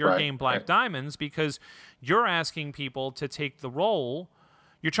Right, game Black right. Diamonds, because you're asking people to take the role.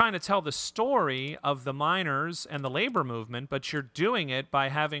 You're trying to tell the story of the miners and the labor movement, but you're doing it by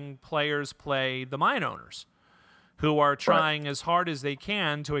having players play the mine owners who are trying as hard as they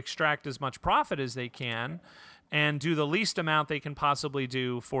can to extract as much profit as they can and do the least amount they can possibly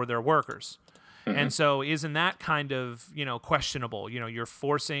do for their workers. And so isn't that kind of, questionable? You're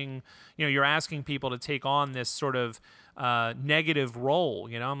forcing, you're asking people to take on this sort of negative role.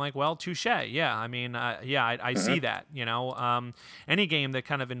 I'm like, well, touche. Yeah, I mean, I see that. Any game that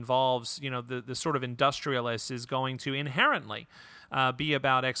kind of involves, the sort of industrialist is going to inherently be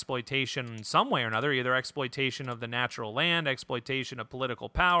about exploitation in some way or another, either exploitation of the natural land, exploitation of political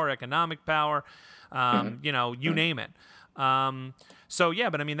power, economic power, you name it. So yeah,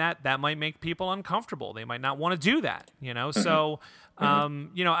 but I mean that might make people uncomfortable. They might not want to do that, So,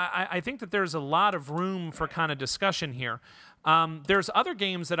 I think that there's a lot of room for kind of discussion here. There's other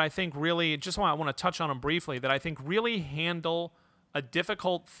games that I think really, I want to touch on them briefly, that I think really handle a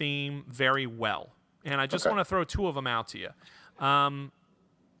difficult theme very well. And I just want to throw two of them out to you.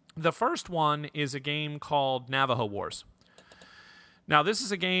 The first one is a game called Navajo Wars. Now, this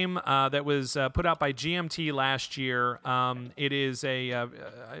is a game that was put out by GMT last year. It is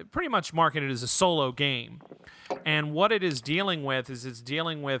pretty much marketed as a solo game. And what it is dealing with is it's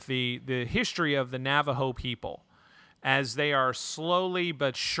dealing with the history of the Navajo people as they are slowly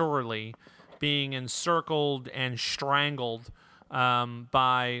but surely being encircled and strangled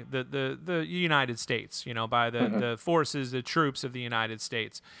by the United States, by the forces, the troops of the United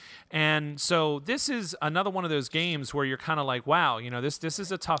States. And so this is another one of those games where you're kind of like, wow, this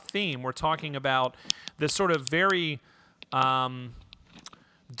is a tough theme. We're talking about this sort of very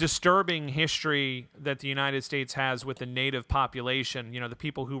disturbing history that the United States has with the native population, the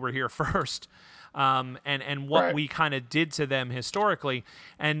people who were here first. And what we kind of did to them historically.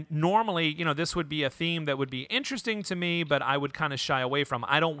 And normally, this would be a theme that would be interesting to me, but I would kind of shy away from.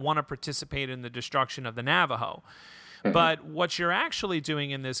 I don't want to participate in the destruction of the Navajo. But what you're actually doing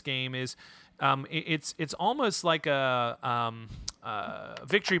in this game is it's almost like a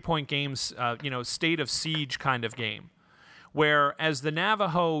Victory Point Games, State of Siege kind of game. Where as the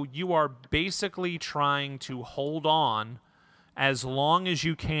Navajo, you are basically trying to hold on as long as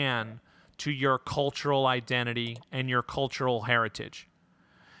you can to your cultural identity and your cultural heritage.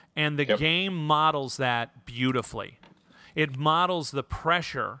 And the game models that beautifully. It models the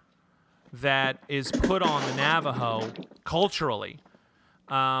pressure that is put on the Navajo culturally,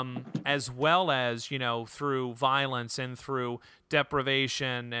 as well as, through violence and through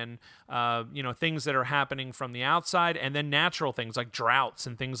deprivation and, things that are happening from the outside, and then natural things like droughts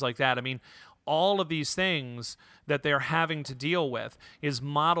and things like that. I mean, all of these things that they're having to deal with is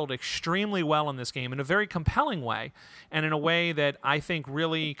modeled extremely well in this game in a very compelling way, and in a way that I think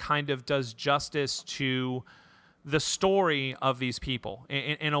really kind of does justice to the story of these people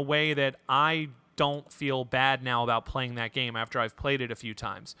in a way that I don't feel bad now about playing that game after I've played it a few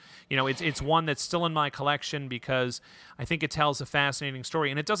times. It's one that's still in my collection because I think it tells a fascinating story,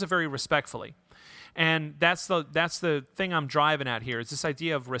 and it does it very respectfully. And that's the thing I'm driving at here, is this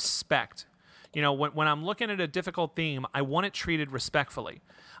idea of respect. When I'm looking at a difficult theme, I want it treated respectfully.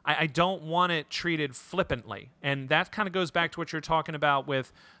 I don't want it treated flippantly. And that kind of goes back to what you're talking about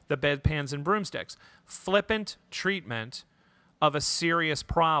with the bedpans and broomsticks. Flippant treatment of a serious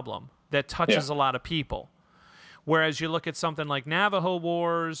problem that touches a lot of people. Whereas you look at something like Navajo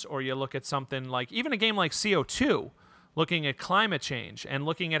Wars, or you look at something like even a game like CO2, looking at climate change and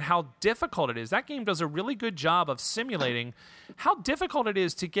looking at how difficult it is. That game does a really good job of simulating how difficult it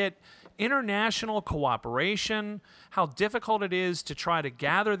is to get international cooperation, how difficult it is to try to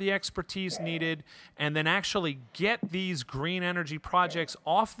gather the expertise needed and then actually get these green energy projects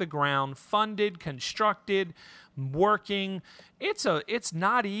off the ground, funded, constructed, working. It's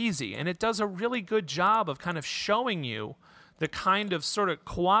not easy, and it does a really good job of kind of showing you the kind of sort of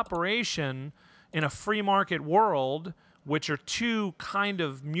cooperation in a free market world, which are two kind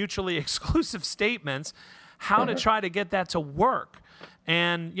of mutually exclusive statements, how to try to get that to work.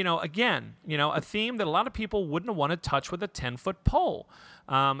 And, again, a theme that a lot of people wouldn't want to touch with a 10-foot pole,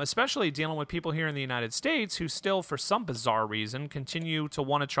 especially dealing with people here in the United States who still, for some bizarre reason, continue to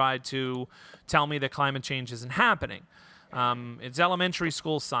want to try to tell me that climate change isn't happening. It's elementary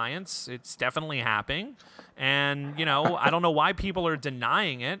school science. It's definitely happening. And, I don't know why people are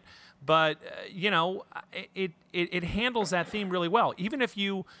denying it, but, it handles that theme really well. Even if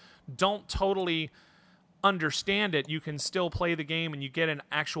you don't totally understand it, you can still play the game and you get an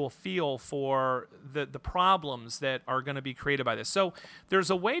actual feel for the problems that are going to be created by this. So there's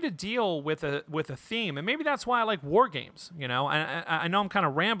a way to deal with a theme, and maybe that's why I like war games. I know I'm kind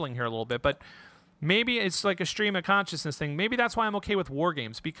of rambling here a little bit, but maybe it's like a stream of consciousness thing. Maybe that's why I'm okay with war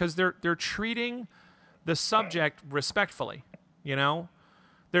games, because they're treating the subject respectfully.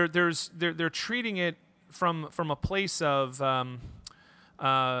 They're treating it from a place of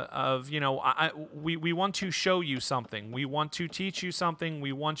we want to show you something. We want to teach you something.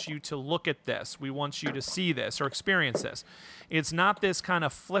 We want you to look at this. We want you to see this or experience this. It's not this kind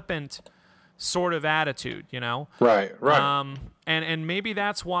of flippant sort of attitude, Right. And maybe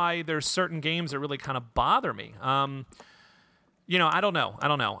that's why there's certain games that really kind of bother me. I don't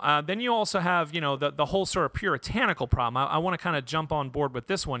know. Then you also have, the whole sort of puritanical problem. I want to kind of jump on board with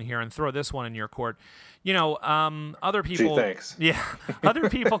this one here and throw this one in your court. Other people. Gee, thanks. Yeah, other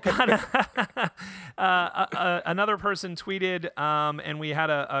people kind of. Another person tweeted, and we had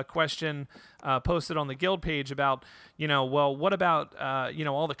a question posted on the guild page about, what about,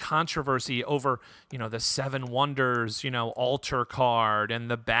 all the controversy over, the Seven Wonders, altar card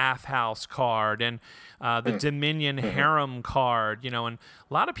and the bathhouse card and the Dominion harem card, and a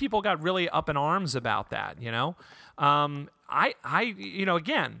lot of people got really up in arms about that,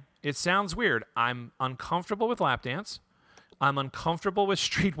 again, it sounds weird. I'm uncomfortable with lap dance. I'm uncomfortable with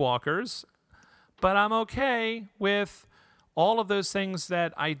streetwalkers, but I'm okay with all of those things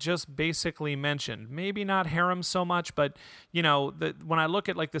that I just basically mentioned. Maybe not harem so much, but when I look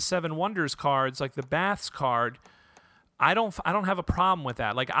at like the Seven Wonders cards, like the Baths card, I don't have a problem with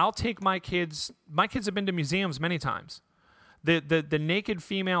that. Like, I'll take my kids. My kids have been to museums many times. The naked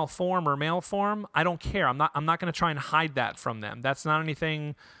female form or male form, I don't care. I'm not going to try and hide that from them. That's not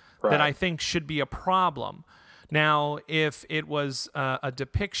anything that I think should be a problem. Now, if it was a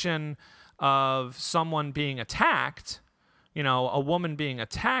depiction of someone being attacked, a woman being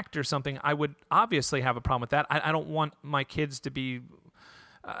attacked or something, I would obviously have a problem with that. I don't want my kids to be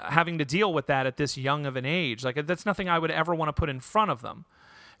having to deal with that at this young of an age. Like, that's nothing I would ever want to put in front of them.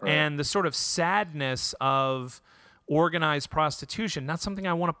 Right. And the sort of sadness of organized prostitution, not something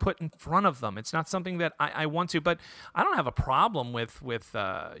I want to put in front of them. It's not something that I want to, but I don't have a problem with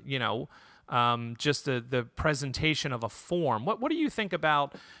just the presentation of a form. What do you think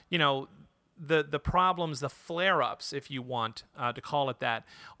about, the problems, the flare-ups, if you want to call it that,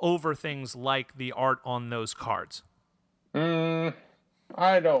 over things like the art on those cards? Sometimes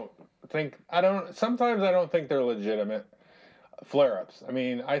I don't think they're legitimate flare-ups. I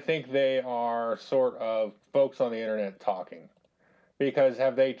mean, I think they are sort of folks on the internet talking. Because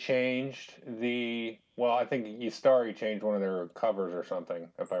have they changed I think Istari changed one of their covers or something,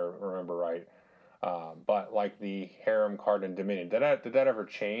 if I remember right. But like the harem card in Dominion, did that ever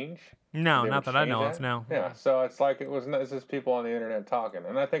change? Did No, they ever not that I change know of. that? No. Yeah. So it's like it's just people on the internet talking,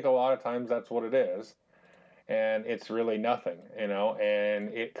 and I think a lot of times that's what it is, and it's really nothing, And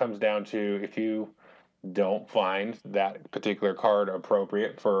it comes down to if you don't find that particular card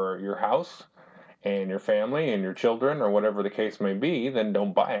appropriate for your house and your family and your children or whatever the case may be, then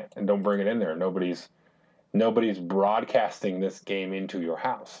don't buy it and don't bring it in there. Nobody's broadcasting this game into your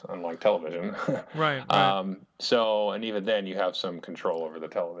house, unlike television. Right. Right. And even then, you have some control over the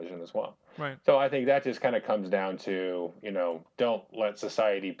television as well. Right. So I think that just kind of comes down to, don't let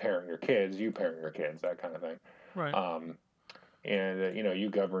society parent your kids. You parent your kids, that kind of thing. Right. You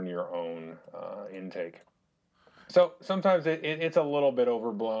govern your own intake. So sometimes it's a little bit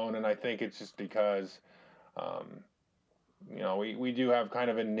overblown, and I think it's just because, we do have kind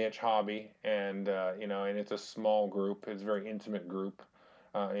of a niche hobby, and and it's a small group. It's a very intimate group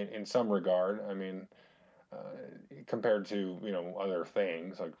in some regard. I mean, compared to other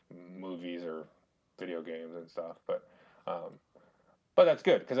things like movies or video games and stuff, but that's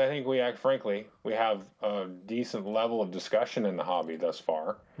good because I think we have a decent level of discussion in the hobby thus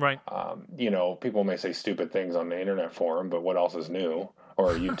far. Right. People may say stupid things on the internet forum, but what else is new?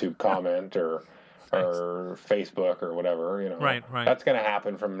 Or a YouTube comment or Facebook or whatever, Right. That's going to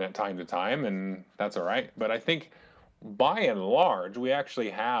happen from time to time, and that's all right. But I think by and large, we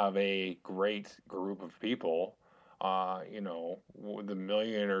actually have a great group of people, with 1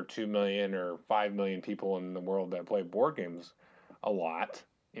 million or 2 million or 5 million people in the world that play board games a lot,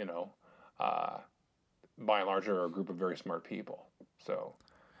 by and large are a group of very smart people. So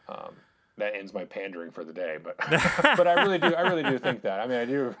that ends my pandering for the day, but but I really do think that. I mean, I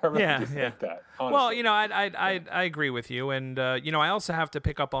really do think that. Honestly. Well, I agree with you, and I also have to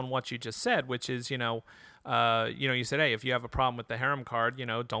pick up on what you just said, which is, you said, hey, if you have a problem with the harem card,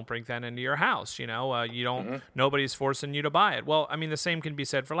 don't bring that into your house. You don't. Nobody's forcing you to buy it. Well, I mean, the same can be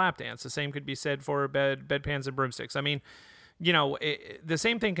said for lap dance. The same could be said for bedpans and broomsticks. I mean, the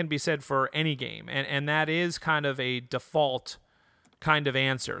same thing can be said for any game, and that is kind of a default kind of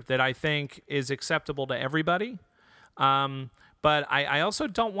answer that I think is acceptable to everybody. But I also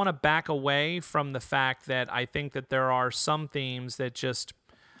don't want to back away from the fact that I think that there are some themes that just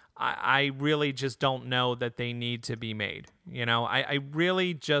I really just don't know that they need to be made. I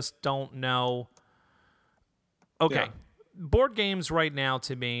really just don't know. Okay. Yeah. Board games right now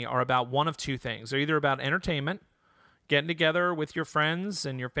to me are about one of two things. They're either about entertainment, getting together with your friends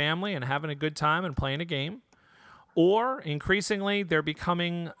and your family and having a good time and playing a game, or increasingly they're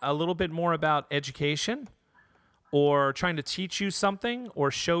becoming a little bit more about education or trying to teach you something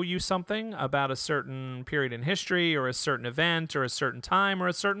or show you something about a certain period in history or a certain event or a certain time or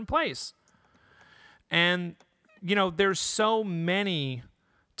a certain place. And, there's so many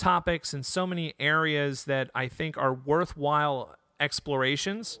topics and so many areas that I think are worthwhile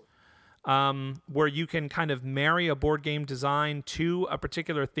explorations, where you can kind of marry a board game design to a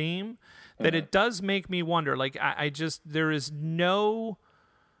particular theme, that it does make me wonder. Like, there is no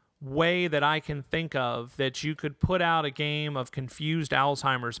way that I can think of that you could put out a game of confused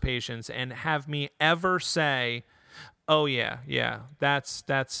Alzheimer's patients and have me ever say, oh yeah, that's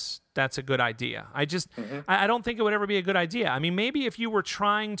a good idea. I don't think it would ever be a good idea. I mean, maybe if you were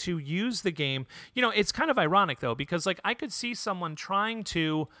trying to use the game, it's kind of ironic though, because like I could see someone trying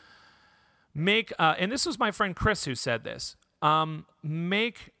to make, and this was my friend Chris who said this,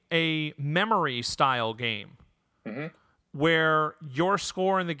 make a memory style game where your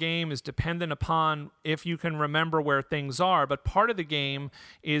score in the game is dependent upon if you can remember where things are, but part of the game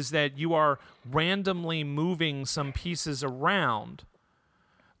is that you are randomly moving some pieces around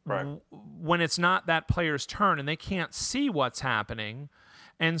when it's not that player's turn and they can't see what's happening,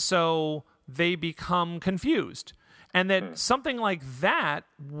 and so they become confused. And that something like that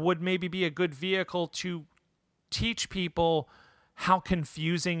would maybe be a good vehicle to teach people how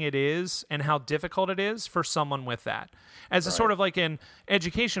confusing it is and how difficult it is for someone with that, as a sort of like an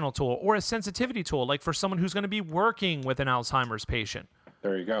educational tool or a sensitivity tool, like for someone who's going to be working with an Alzheimer's patient.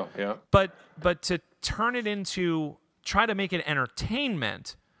 There you go. Yeah. But to turn it into, try to make it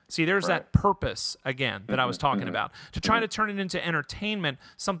entertainment. See, there's that purpose again that I was talking about. To try to turn it into entertainment,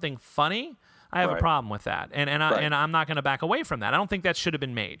 something funny, I have a problem with that, and I'm not going to back away from that. I don't think that should have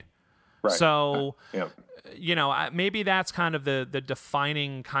been made. Right. So, maybe that's kind of the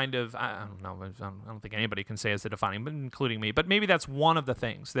defining kind of, I don't know, I don't think anybody can say it's the defining, but including me, but maybe that's one of the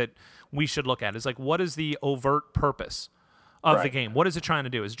things that we should look at is like, what is the overt purpose of the game? What is it trying to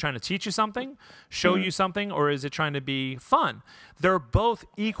do? Is it trying to teach you something, show you something, or is it trying to be fun? They're both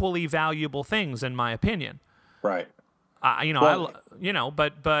equally valuable things, in my opinion. Right. Well,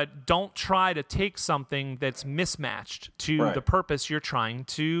 but don't try to take something that's mismatched to the right, purpose you're trying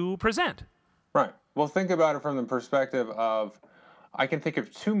to present. right. Well, think about it from the perspective of I can think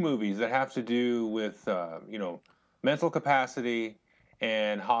of two movies that have to do with mental capacity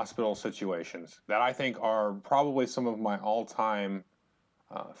and hospital situations that I think are probably some of my all-time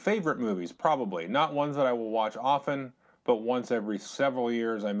favorite movies. Probably not ones that I will watch often, but once every several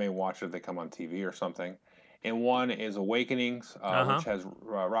years I may watch if they come on TV or something. And one is Awakenings, which Uh-huh. has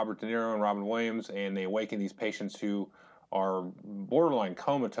Robert De Niro and Robin Williams, and they awaken these patients who are borderline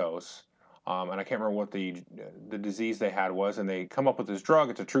comatose. And I can't remember what the disease they had was, and they come up with this drug.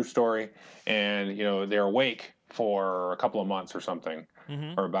 It's a true story, and they're awake for a couple of months or something,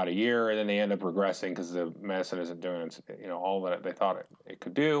 Mm-hmm. or about a year, and then they end up regressing because the medicine isn't doing all that they thought it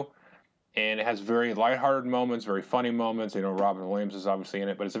could do. And it has very lighthearted moments, very funny moments. Robin Williams is obviously in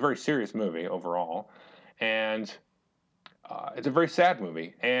it, but it's a very serious movie overall, and it's a very sad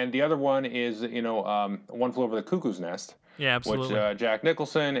movie. And the other one is One Flew Over the Cuckoo's Nest, Yeah, which absolutely. Jack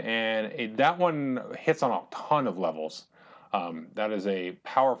Nicholson, and that one hits on a ton of levels. That is a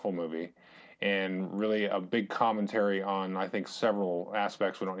powerful movie and really a big commentary on, I think, several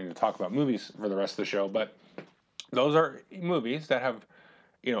aspects. We don't need to talk about movies for the rest of the show, but those are movies that have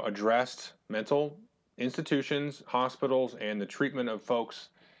addressed mental institutions, hospitals, and the treatment of folks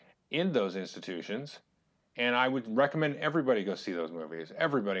in those institutions. And I would recommend everybody go see those movies.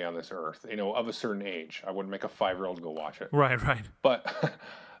 Everybody on this earth, of a certain age. I wouldn't make a 5-year-old go watch it. Right, right. But,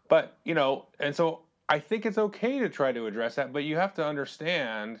 but and so I think it's okay to try to address that. But you have to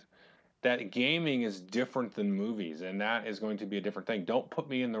understand that gaming is different than movies, and that is going to be a different thing. Don't put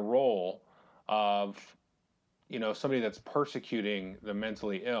me in the role of somebody that's persecuting the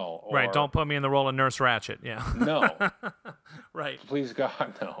mentally ill, Right. or Don't put me in the role of Nurse Ratchet. Yeah. no, Right. please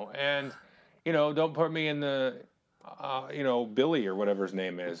God, no. And don't put me in the Billy or whatever his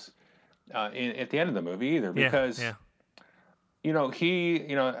name is at the end of the movie either, Yeah. because Yeah. he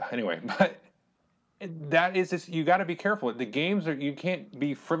anyway. But that is just, you got to be careful. The games are, you can't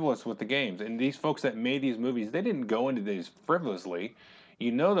be frivolous with the games, and these folks that made these movies, they didn't go into these frivolously.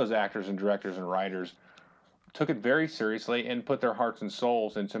 Those actors and directors and writers took it very seriously and put their hearts and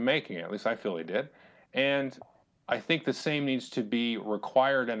souls into making it. At least I feel they did. And I think the same needs to be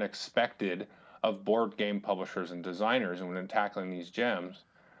required and expected of board game publishers and designers when tackling these gems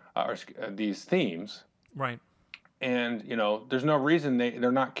or these themes. Right. And there's no reason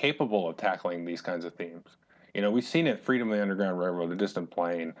they're not capable of tackling these kinds of themes. We've seen it: Freedom of the Underground Railroad, The Distant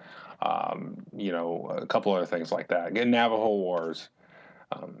Plain, a couple other things like that. Again, Navajo Wars.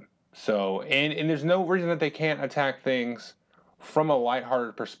 And there's no reason that they can't attack things from a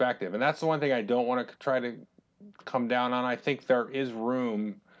lighthearted perspective. And that's the one thing I don't want to try to come down on. I think there is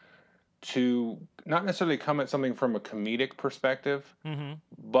room to not necessarily come at something from a comedic perspective, Mm-hmm.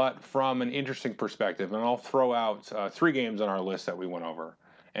 but from an interesting perspective. And I'll throw out 3 games on our list that we went over,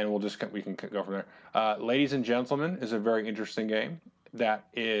 and we can go from there. Ladies and Gentlemen is a very interesting game.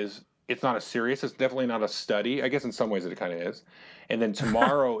 It's not a serious. It's definitely not a study. I guess in some ways it kind of is. And then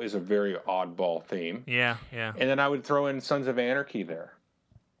Tomorrow is a very oddball theme. Yeah. Yeah. And then I would throw in Sons of Anarchy there.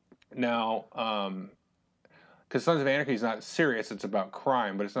 Now, because Sons of Anarchy is not serious, it's about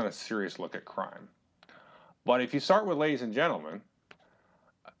crime, but it's not a serious look at crime. But if you start with Ladies and Gentlemen,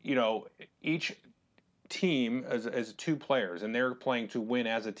 each team as 2 players, and they're playing to win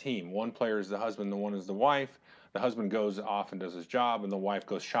as a team. One player is the husband, the one is the wife. The husband goes off and does his job, and the wife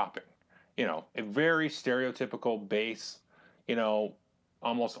goes shopping. A very stereotypical base,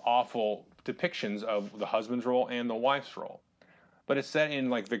 almost awful depictions of the husband's role and the wife's role. But it's set in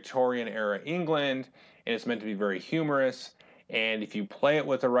like Victorian era England, and it's meant to be very humorous. And if you play it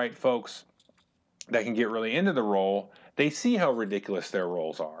with the right folks that can get really into the role, they see how ridiculous their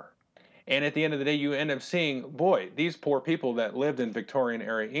roles are. And at the end of the day, you end up seeing, boy, these poor people that lived in Victorian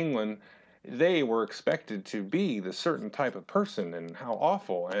era England, they were expected to be the certain type of person, and how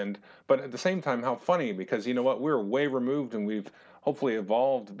awful. But at the same time, how funny, because you know what? We're way removed, and we've hopefully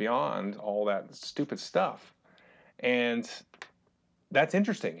evolved beyond all that stupid stuff. And that's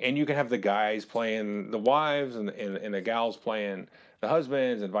interesting. And you can have the guys playing the wives, and the gals playing the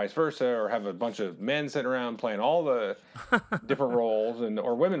husbands, and vice versa, or have a bunch of men sitting around playing all the different roles,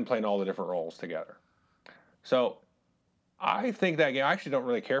 or women playing all the different roles together. So I think that game, I actually don't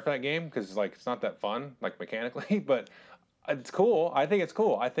really care for that game, because it's not that fun, like mechanically, but it's cool. I think it's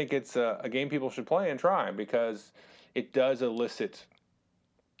cool. I think it's a game people should play and try, because it does elicit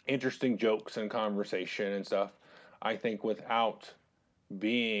interesting jokes and conversation and stuff, I think, without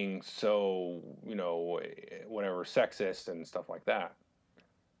being so, whatever, sexist and stuff like that.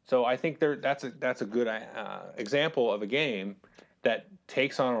 So I think that's a good example of a game that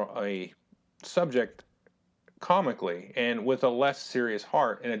takes on a subject comically and with a less serious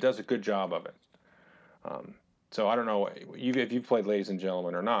heart, and it does a good job of it. So I don't know if you've played Ladies and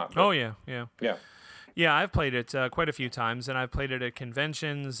Gentlemen or not. But Oh yeah, yeah. yeah, Yeah, I've played it quite a few times, and I've played it at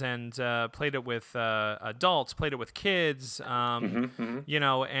conventions, and played it with adults, played it with kids, you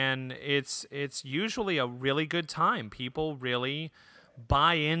know, and it's usually a really good time. People really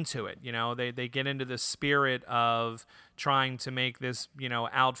buy into it. You know, they get into the spirit of trying to make this, you know,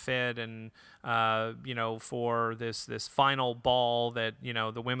 outfit and, you know, for this final ball that, you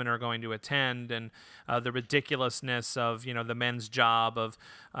know, the women are going to attend, and the ridiculousness of, you know, the men's job of,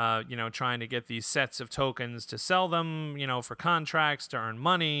 you know, trying to get these sets of tokens to sell them, you know, for contracts to earn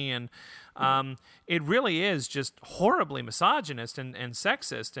money. And it really is just horribly misogynist and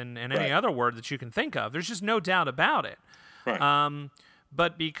sexist and any other word that you can think of. There's just no doubt about it. right.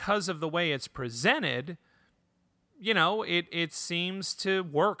 But because of the way it's presented, you know, it seems to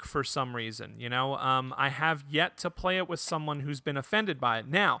work for some reason. You know, I have yet to play it with someone who's been offended by it.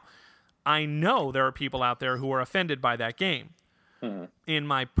 Now, I know there are people out there who are offended by that game. In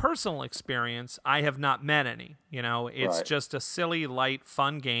my personal experience, I have not met any. You know, it's just a silly, light,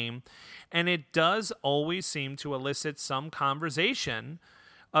 fun game. And it does always seem to elicit some conversation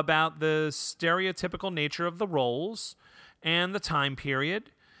about the stereotypical nature of the roles and the time period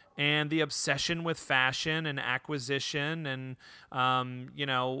and the obsession with fashion and acquisition and, you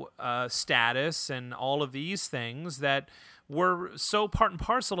know, status and all of these things that were so part and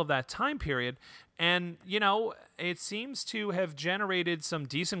parcel of that time period. And, you know, it seems to have generated some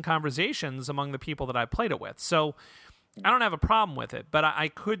decent conversations among the people that I played it with. So I don't have a problem with it, but I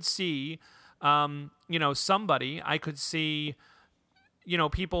could see, you know, I could see, you know,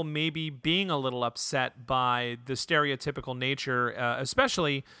 people maybe being a little upset by the stereotypical nature,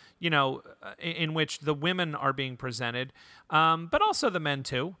 especially, you know, in which the women are being presented, but also the men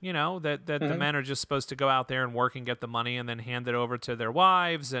too, you know, that the men are just supposed to go out there and work and get the money and then hand it over to their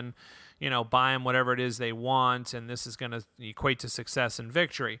wives and, you know, buy them whatever it is they want, and this is going to equate to success and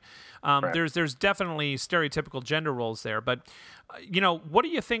victory. There's definitely stereotypical gender roles there, but, you know, what do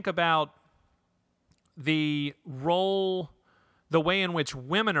you think about the way in which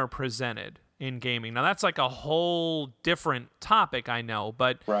women are presented in gaming? Now, that's like a whole different topic, I know,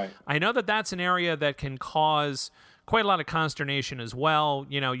 but I know that that's an area that can cause quite a lot of consternation as well.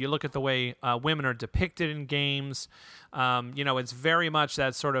 You know, you look at the way women are depicted in games. You know, it's very much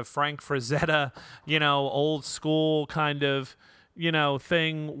that sort of Frank Frazetta, you know, old school kind of, you know,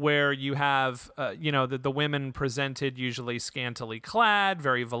 thing where you have, you know, the women presented usually scantily clad,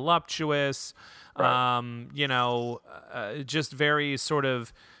 very voluptuous, you know, just very sort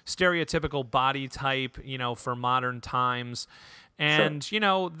of stereotypical body type, you know, for modern times. And, you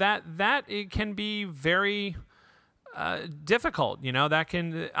know, that it can be very difficult, you know,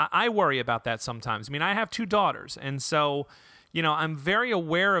 I worry about that sometimes. I mean, I have 2 daughters, and so, you know, I'm very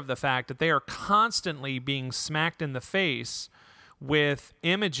aware of the fact that they are constantly being smacked in the face with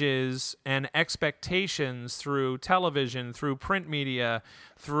images and expectations through television, through print media,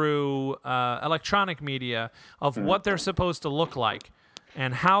 through electronic media of what they're supposed to look like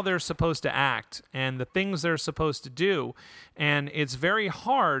and how they're supposed to act and the things they're supposed to do. And it's very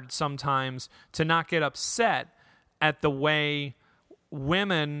hard sometimes to not get upset at the way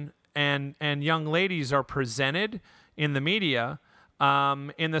women and young ladies are presented in the media,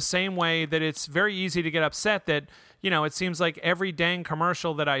 in the same way that it's very easy to get upset that, you know, it seems like every dang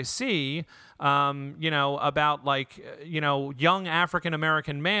commercial that I see, you know, about like, you know, young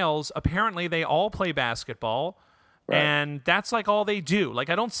African-American males, apparently they all play basketball, and that's like all they do.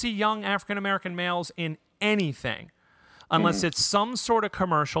 Like, I don't see young African-American males in anything unless it's some sort of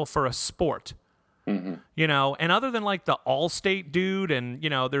commercial for a sport. You know, and other than like the Allstate dude, and, you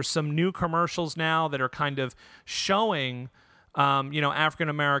know, there's some new commercials now that are kind of showing, you know, African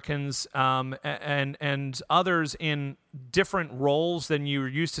Americans and others in different roles than you're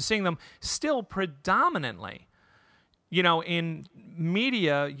used to seeing them. Still, predominantly, you know, in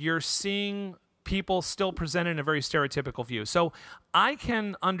media, you're seeing people still presented in a very stereotypical view. So I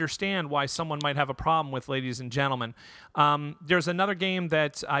can understand why someone might have a problem with Ladies and Gentlemen. There's another game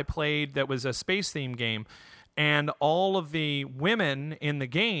that I played that was a space theme game, and all of the women in the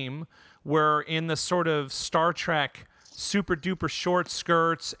game were in the sort of Star Trek super duper short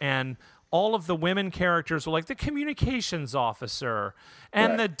skirts, and all of the women characters were like the communications officer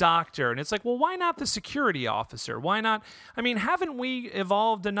and the doctor. And it's like, well, why not the security officer? Why not? I mean, haven't we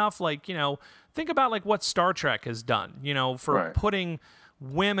evolved enough? Like, you know, think about like what Star Trek has done, you know, for putting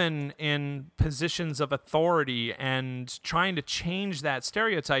women in positions of authority and trying to change that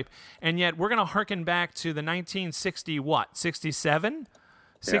stereotype, and yet we're going to harken back to the 1960 what 67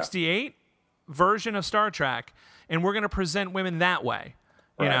 68 version of Star Trek, and we're going to present women that way,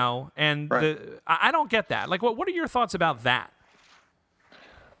 you know, and I don't get that. Like, what are your thoughts about that?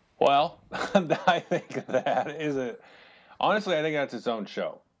 Well, I think that is honestly, I think that's its own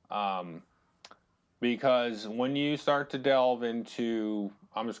show. Because when you start to delve into,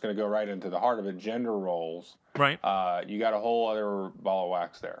 I'm just going to go right into the heart of it, gender roles, right? You got a whole other ball of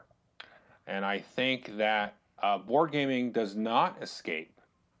wax there. And I think that board gaming does not escape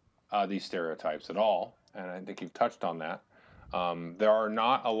these stereotypes at all. And I think you've touched on that. There are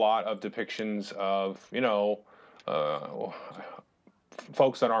not a lot of depictions of, you know,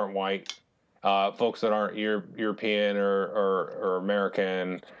 folks that aren't white, folks that aren't European or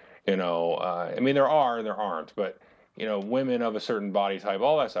American. You know, I mean, there are and there aren't, but, you know, women of a certain body type,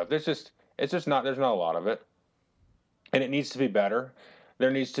 all that stuff. It's just not, there's not a lot of it. And it needs to be better.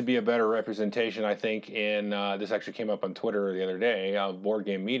 There needs to be a better representation, I think, in, this actually came up on Twitter the other day, board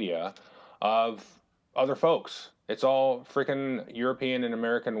game media, of other folks. It's all freaking European and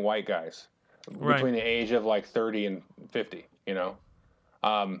American white guys between the age of like 30 and 50, you know.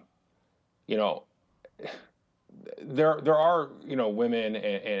 You know, there are, you know, women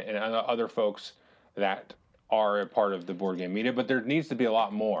and other folks that are a part of the board game media, but there needs to be a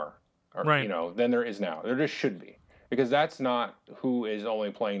lot more, you know, than there is now. There just should be, because that's not who is only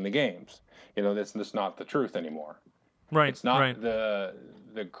playing the games. You know, that's not the truth anymore. Right. It's not the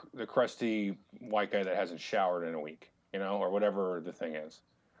crusty white guy that hasn't showered in a week, you know, or whatever the thing is.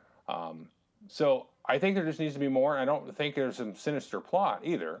 So I think there just needs to be more. I don't think there's some sinister plot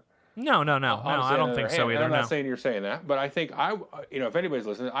either. No, I don't think so either. I'm not saying you're saying that, but I think you know, if anybody's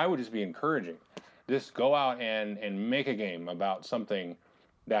listening, I would just be encouraging, just go out and make a game about something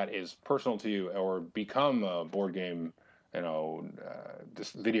that is personal to you, or become a board game, you know,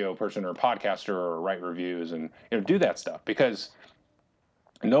 this video person or podcaster, or write reviews, and, you know, do that stuff, because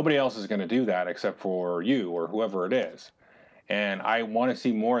nobody else is going to do that except for you or whoever it is. And I want to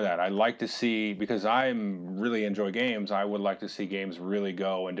see more of that. I'd like to see, because I really enjoy games, I would like to see games really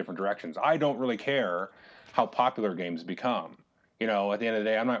go in different directions. I don't really care how popular games become. You know, at the end of the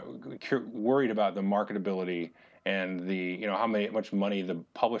day, I'm not worried about the marketability and the, you know, much money the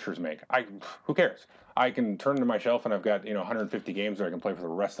publishers make. Who cares? I can turn to my shelf and I've got, you know, 150 games that I can play for the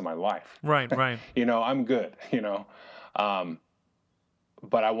rest of my life. Right. You know, I'm good, you know.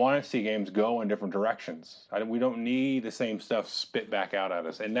 But I want to see games go in different directions. We don't need the same stuff spit back out at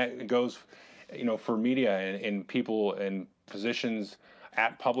us. And that goes, you know, for media and people in positions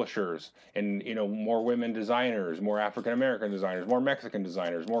at publishers, and, you know, more women designers, more African-American designers, more Mexican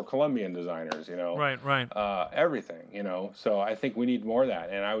designers, more Colombian designers, you know. Right. Everything, you know. So I think we need more of that.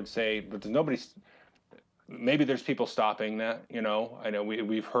 And I would say, but maybe there's people stopping that, you know. I know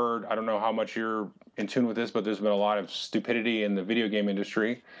we've heard, I don't know how much you're in tune with this, but there's been a lot of stupidity in the video game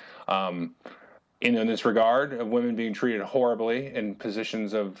industry in this regard, of women being treated horribly in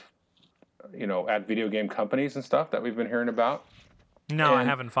positions of, you know, at video game companies and stuff that we've been hearing about. No, I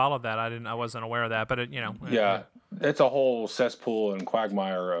haven't followed that. I wasn't aware of that, but it, you know. It's a whole cesspool and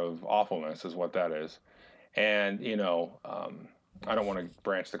quagmire of awfulness is what that is. And, you know, I don't want to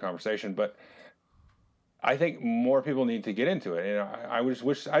branch the conversation, but I think more people need to get into it. You know, I just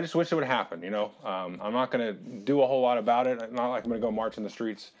wish it would happen. You know, I'm not going to do a whole lot about it. Not like I'm going to go march in the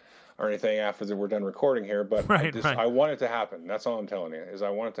streets or anything after we're done recording here. But I want it to happen. That's all I'm telling you. Is I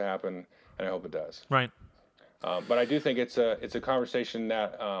want it to happen, and I hope it does. Right. But I do think it's a conversation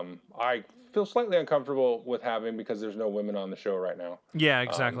that I feel slightly uncomfortable with having, because there's no women on the show right now. Yeah,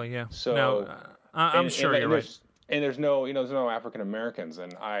 exactly. Yeah. So no, I'm sure you're right. And there's no African Americans,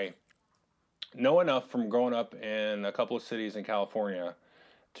 and I know enough from growing up in a couple of cities in California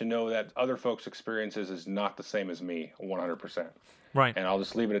to know that other folks' experiences is not the same as me 100%. Right. And I'll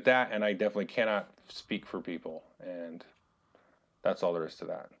just leave it at that, and I definitely cannot speak for people, and that's all there is to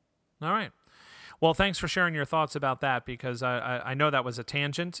that. All right. Well, thanks for sharing your thoughts about that, because I know that was a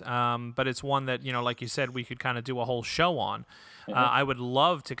tangent, but it's one that, you know, like you said, we could kind of do a whole show on. Mm-hmm. I would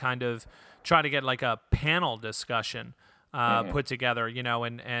love to kind of try to get like a panel discussion put together, you know,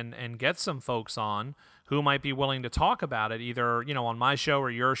 and get some folks on who might be willing to talk about it, either, you know, on my show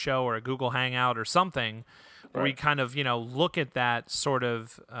or your show or a Google Hangout or something, where we kind of, you know, look at that sort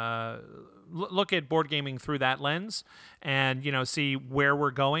of, look at board gaming through that lens, and, you know, see where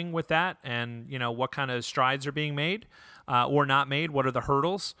we're going with that, and, you know, what kind of strides are being made or not made, what are the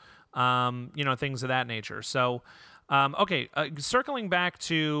hurdles, you know, things of that nature. So, Okay, circling back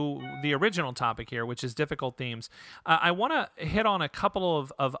to the original topic here, which is difficult themes, I want to hit on a couple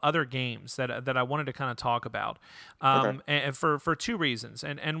of other games that I wanted to kind of talk about, and for two reasons,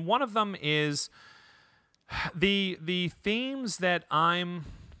 and one of them is the themes that I'm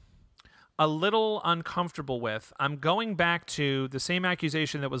a little uncomfortable with. I'm going back to the same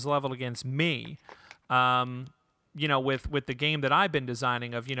accusation that was leveled against me, with the game that I've been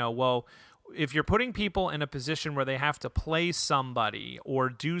designing of, well, if you're putting people in a position where they have to play somebody or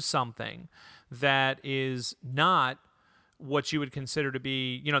do something that is not what you would consider to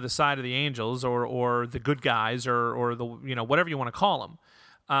be, the side of the angels or the good guys or the, whatever you want to call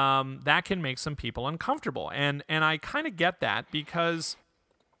them, that can make some people uncomfortable. And I kind of get that because,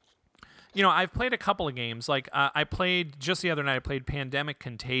 I've played a couple of games. Like I played just the other night, I played Pandemic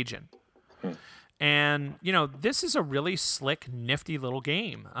Contagion. And, this is a really slick, nifty little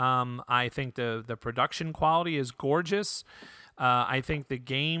game. I think the production quality is gorgeous. I think the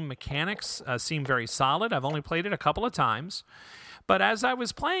game mechanics seem very solid. I've only played it a couple of times. But as I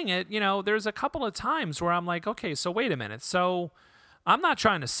was playing it, there's a couple of times where I'm like, okay, so wait a minute. So I'm not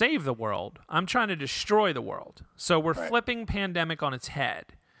trying to save the world. I'm trying to destroy the world. So we're flipping Pandemic on its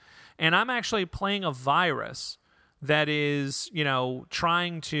head. And I'm actually playing a virus that is,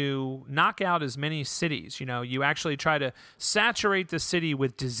 trying to knock out as many cities. You actually try to saturate the city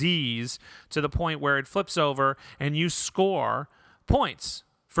with disease to the point where it flips over and you score points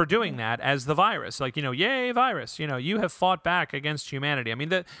for doing that as the virus. Like, yay, virus. You have fought back against humanity. I mean,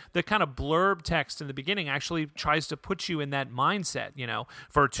 the kind of blurb text in the beginning actually tries to put you in that mindset,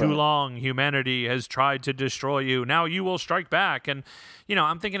 for too long, humanity has tried to destroy you. Now you will strike back. And,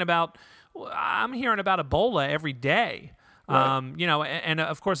 I'm hearing about Ebola every day. Right. And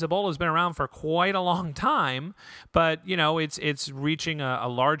of course, Ebola has been around for quite a long time, but it's reaching a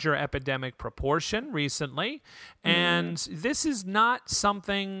larger epidemic proportion recently, and this is not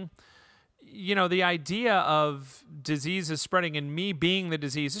something. The idea of disease is spreading and me being the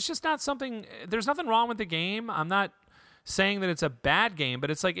disease. It's just not something. There's nothing wrong with the game. I'm not saying that it's a bad game,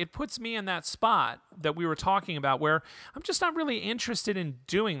 but it's like it puts me in that spot that we were talking about where I'm just not really interested in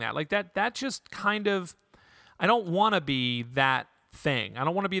doing that. Like that just kind of, I don't want to be that thing. I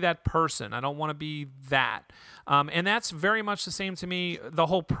don't want to be that person. I don't want to be that. And that's very much the same to me, the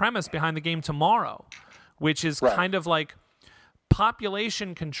whole premise behind the game Tomorrow, which is kind of like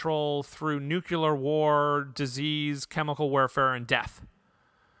population control through nuclear war, disease, chemical warfare, and death.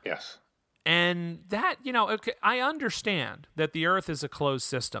 Yes. And that, I understand that the Earth is a closed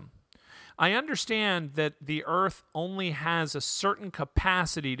system. I understand that the Earth only has a certain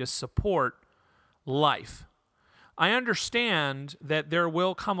capacity to support life. I understand that there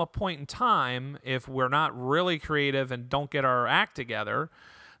will come a point in time, if we're not really creative and don't get our act together,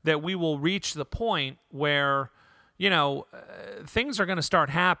 that we will reach the point where, things are going to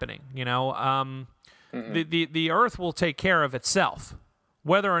start happening. The Earth will take care of itself.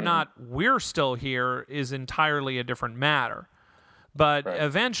 Whether or not we're still here is entirely a different matter. But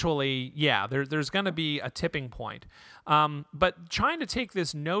eventually, there's going to be a tipping point. But trying to take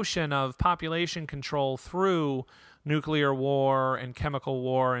this notion of population control through nuclear war and chemical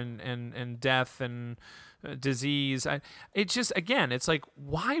war and death and disease, it's like,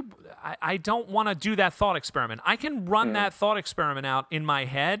 why? I don't want to do that thought experiment. I can run that thought experiment out in my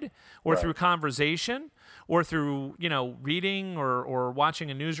head or through conversation, or through, reading or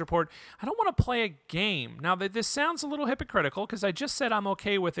watching a news report. I don't want to play a game. Now, this sounds a little hypocritical because I just said I'm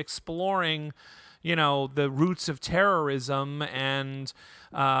okay with exploring, the roots of terrorism and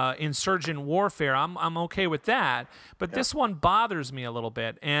insurgent warfare. I'm okay with that. But this one bothers me a little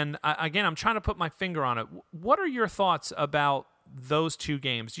bit. And again, I'm trying to put my finger on it. What are your thoughts about those two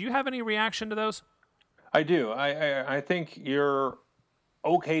games? Do you have any reaction to those? I do. I think you're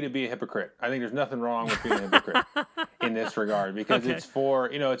okay to be a hypocrite. I think there's nothing wrong with being a hypocrite in this regard because it's for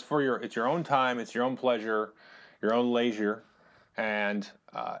it's your own time, it's your own pleasure, your own leisure, and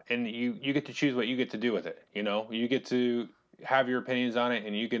you get to choose what you get to do with it. You get to have your opinions on it,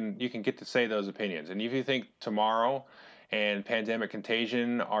 and you can get to say those opinions. And if you think Tomorrow and Pandemic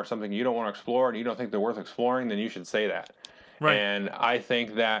Contagion are something you don't want to explore and you don't think they're worth exploring, then you should say that. Right. And I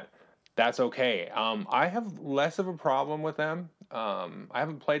think that's okay. I have less of a problem with them. I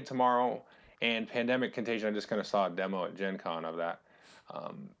haven't played Tomorrow and Pandemic Contagion. I just kind of saw a demo at Gen Con of that.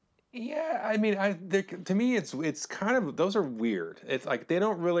 To me, it's kind of, those are weird. It's like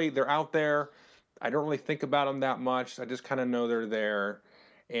they're out there. I don't really think about them that much. I just kind of know they're there,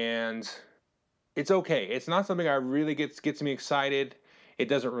 and it's okay. It's not something I really gets me excited. It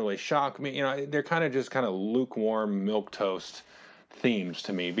doesn't really shock me. They're kind of lukewarm milquetoast themes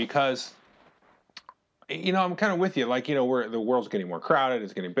to me because I'm kind of with you. Like, the world's getting more crowded.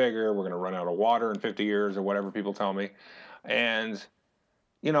 It's getting bigger. We're going to run out of water in 50 years or whatever people tell me. And,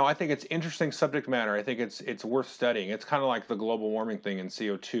 I think it's interesting subject matter. I think it's worth studying. It's kind of like the global warming thing in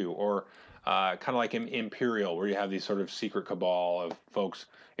CO2, or kind of like in Imperial, where you have these sort of secret cabal of folks,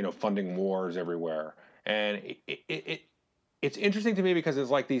 funding wars everywhere. And it's interesting to me because it's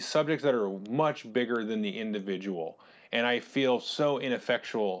like these subjects that are much bigger than the individual. And I feel so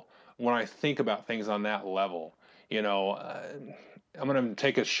ineffectual when I think about things on that level. I'm going to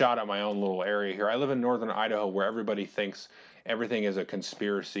take a shot at my own little area here. I live in northern Idaho, where everybody thinks everything is a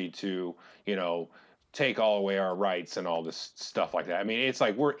conspiracy to, take all away our rights and all this stuff like that. I mean, it's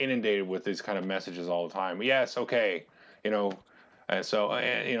like we're inundated with these kind of messages all the time. Yes, okay,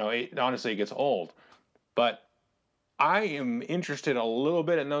 honestly, it gets old. But I am interested a little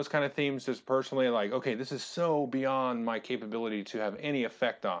bit in those kind of themes just personally, like, okay, this is so beyond my capability to have any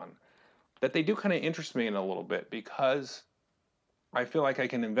effect on, that they do kind of interest me in a little bit, because I feel like I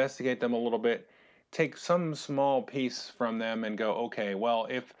can investigate them a little bit, take some small piece from them and go, okay, well,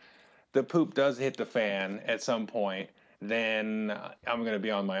 if the poop does hit the fan at some point, then I'm going to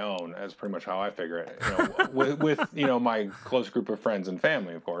be on my own. That's pretty much how I figure it. With my close group of friends and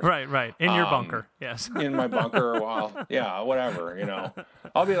family, of course. Right. In your bunker, yes. In my bunker, well, yeah, whatever.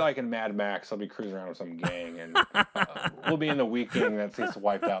 I'll be like in Mad Max. I'll be cruising around with some gang, and we'll be in the week gang that gets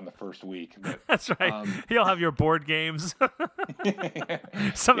wiped out in the first week. But, that's right. You'll have your board games,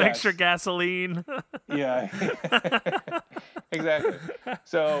 some extra gasoline. Yeah, exactly.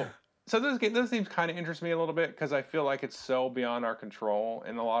 So those themes kind of interest me a little bit, because I feel like it's so beyond our control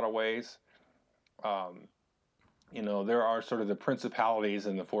in a lot of ways. There are sort of the principalities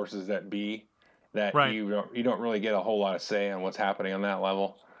and the forces that be that right. you don't really get a whole lot of say on what's happening on that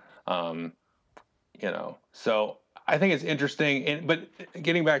level. So I think it's interesting. But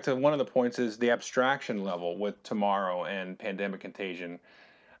getting back to one of the points is the abstraction level with Tomorrow and Pandemic Contagion.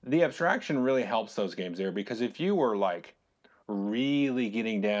 The abstraction really helps those games there, because if you were like really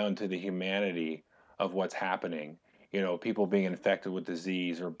getting down to the humanity of what's happening, people being infected with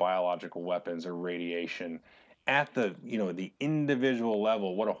disease or biological weapons or radiation at the, the individual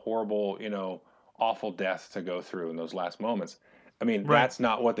level, what a horrible, awful death to go through in those last moments. I mean, right. That's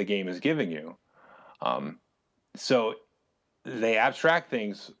not what the game is giving you. So they abstract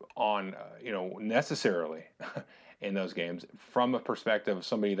things on, necessarily in those games from a perspective of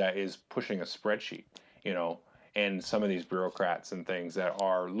somebody that is pushing a spreadsheet, and some of these bureaucrats and things that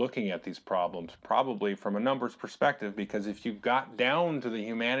are looking at these problems probably from a numbers perspective, because if you got down to the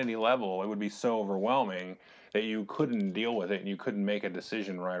humanity level, it would be so overwhelming that you couldn't deal with it and you couldn't make a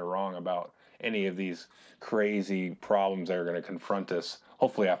decision right or wrong about any of these crazy problems that are going to confront us,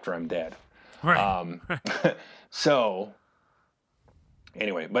 hopefully after I'm dead. Right. So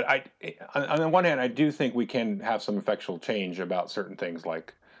anyway, but on the one hand, I do think we can have some effectual change about certain things,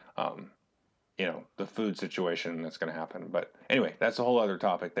 like the food situation that's going to happen. But anyway, that's a whole other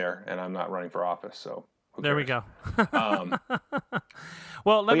topic there, and I'm not running for office, so there we go.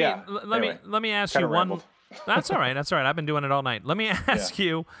 Well, let me ask you one. Rambled. That's all right. I've been doing it all night. Let me ask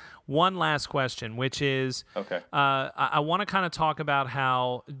you one last question, which is, okay. I want to kind of talk about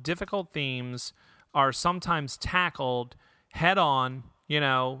how difficult themes are sometimes tackled head on.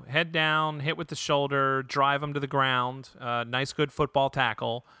 Head down, hit with the shoulder, drive them to the ground. Nice, good football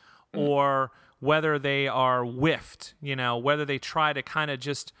tackle, or whether they are whiffed, whether they try to kind of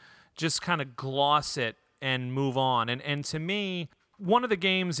just kind of gloss it and move on. And to me, one of the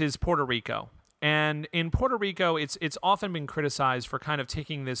games is Puerto Rico. And in Puerto Rico, it's often been criticized for kind of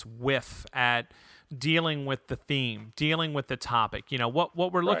taking this whiff at dealing with the theme, dealing with the topic. What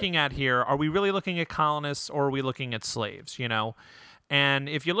we're looking at here, are we really looking at colonists, or are we looking at slaves, And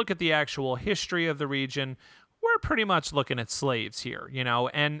if you look at the actual history of the region, we're pretty much looking at slaves here,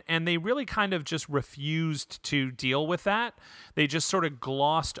 and they really kind of just refused to deal with that. They just sort of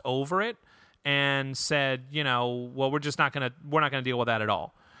glossed over it and said, well, we're not going to deal with that at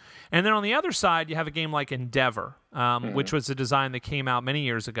all. And then on the other side, you have a game like Endeavor, which was a design that came out many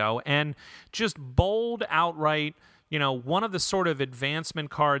years ago, and just bold, outright, one of the sort of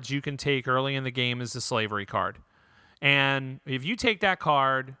advancement cards you can take early in the game is the slavery card. And if you take that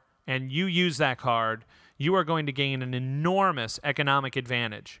card and you use that card, you are going to gain an enormous economic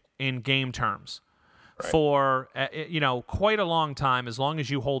advantage in game terms for quite a long time, as long as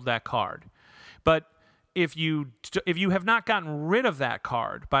you hold that card. But if you have not gotten rid of that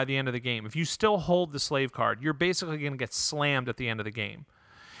card by the end of the game, if you still hold the slave card, you're basically going to get slammed at the end of the game.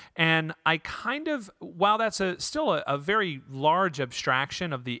 And I kind of, while that's still a very large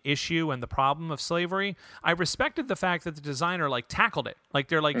abstraction of the issue and the problem of slavery, I respected the fact that the designer tackled it.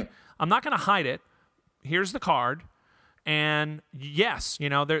 They're like, I'm not going to hide it. here's the card. And yes,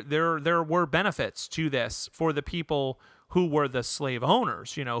 there were benefits to this for the people who were the slave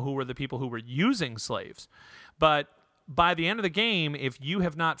owners, who were the people who were using slaves. But by the end of the game, if you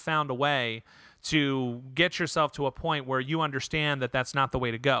have not found a way to get yourself to a point where you understand that that's not the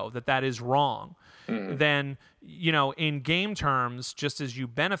way to go, that is wrong, then, in game terms, just as you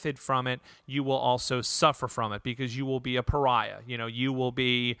benefit from it, you will also suffer from it because you will be a pariah. You will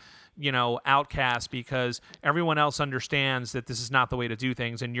be, outcast because everyone else understands that this is not the way to do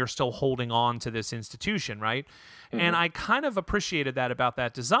things and you're still holding on to this institution, right? And I kind of appreciated that about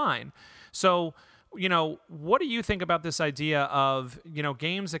that design. So, what do you think about this idea of,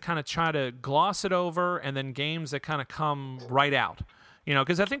 games that kind of try to gloss it over and then games that kind of come right out?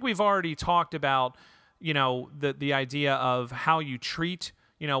 Because I think we've already talked about, the idea of how you treat,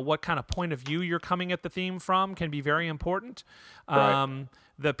 what kind of point of view you're coming at the theme from can be very important. Right.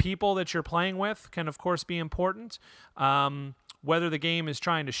 The people that you're playing with can, of course, be important. Whether the game is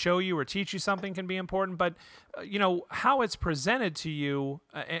trying to show you or teach you something can be important, but how it's presented to you,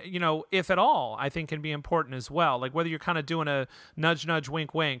 if at all, I think can be important as well. Like whether you're kind of doing a nudge, nudge,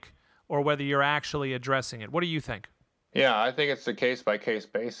 wink, wink, or whether you're actually addressing it. What do you think? Yeah, I think it's a case by case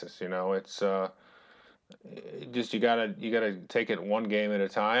basis. It's just you gotta take it one game at a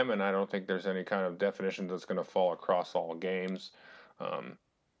time, and I don't think there's any kind of definition that's going to fall across all games.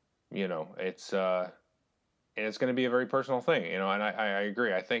 It's and it's going to be a very personal thing, and I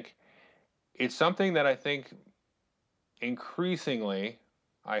agree. I think it's something that I think increasingly,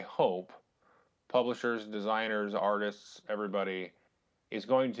 I hope, publishers, designers, artists, everybody is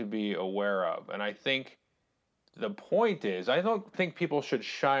going to be aware of. And I think the point is, I don't think people should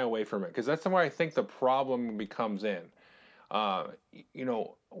shy away from it because that's where I think the problem becomes in. A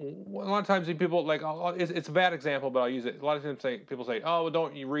lot of times people it's a bad example, but I'll use it. A lot of times people say, "Oh, well,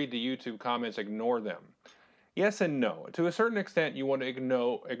 don't you read the YouTube comments? Ignore them." Yes and no. To a certain extent, you want to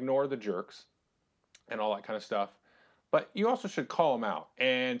ignore the jerks and all that kind of stuff. But you also should call them out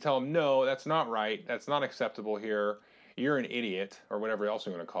and tell them, no, that's not right. That's not acceptable here. You're an idiot, or whatever else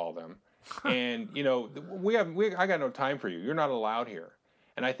you're going to call them. And I got no time for you. You're not allowed here.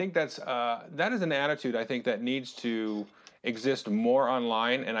 And I think that is an attitude I think that needs to exist more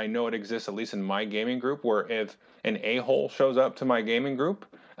online. And I know it exists at least in my gaming group, where if an a-hole shows up to my gaming group,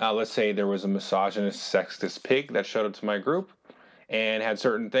 let's say there was a misogynist, sexist pig that showed up to my group and had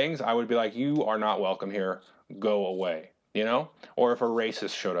certain things, I would be like, you are not welcome here. Go away, Or if a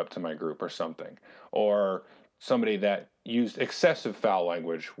racist showed up to my group or something, or somebody that used excessive foul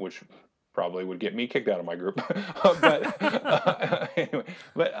language, which probably would get me kicked out of my group.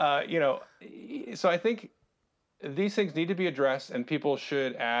 So I think these things need to be addressed, and people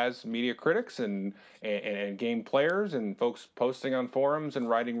should, as media critics and game players and folks posting on forums and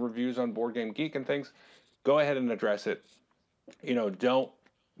writing reviews on Board Game Geek and things, go ahead and address it. Don't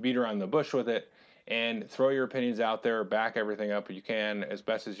beat around the bush with it, and throw your opinions out there, back everything up you can as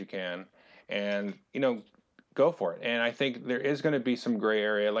best as you can, and go for it. And I think there is going to be some gray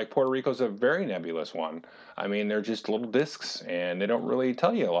area. Like Puerto Rico's a very nebulous one. I mean, they're just little discs, and they don't really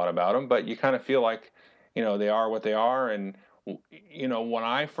tell you a lot about them, but you kind of feel like they are what they are. And when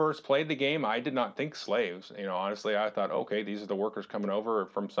I first played the game, I did not think slaves. Honestly, I thought, okay, these are the workers coming over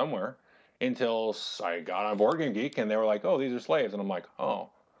from somewhere, until I got on Board Game Geek and they were like, oh, these are slaves. And I'm like,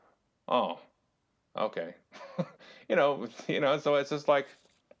 oh, okay. So it's just like,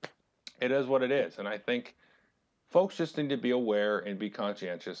 it is what it is. And I think folks just need to be aware and be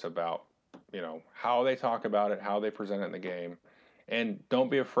conscientious about, how they talk about it, how they present it in the game, and don't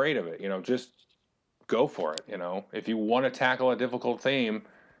be afraid of it. Just go for it. If you want to tackle a difficult theme,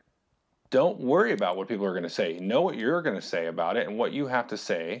 don't worry about what people are going to say. Know what you're going to say about it and what you have to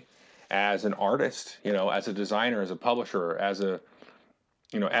say as an artist, as a designer, as a publisher, as a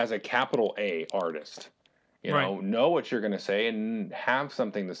capital A artist. Right. Know what you're going to say and have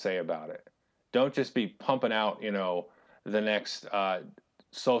something to say about it. Don't just be pumping out, the next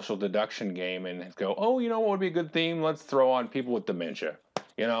social deduction game and go, oh, what would be a good theme? Let's throw on people with dementia,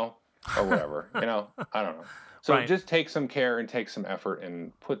 or whatever. I don't know. So Right. Just take some care and take some effort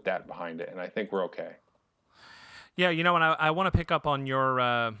and put that behind it, and I think we're okay. Yeah, and I want to pick up on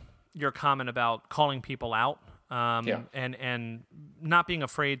your comment about calling people out, and not being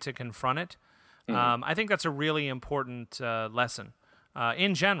afraid to confront it. Mm-hmm. I think that's a really important lesson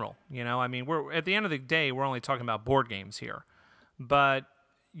in general. We're at the end of the day, we're only talking about board games here, but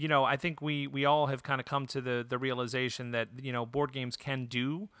I think we all have kind of come to the realization that board games can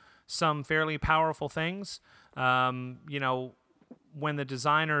do some fairly powerful things. When the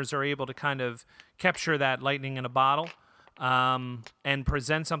designers are able to kind of capture that lightning in a bottle, and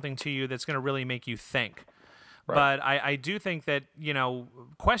present something to you that's going to really make you think. Right. But I do think that,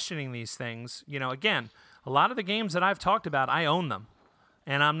 questioning these things, again, a lot of the games that I've talked about, I own them,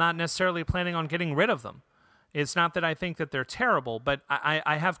 and I'm not necessarily planning on getting rid of them. It's not that I think that they're terrible, but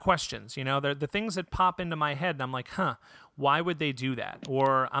I have questions. They're the things that pop into my head, and I'm like, why would they do that?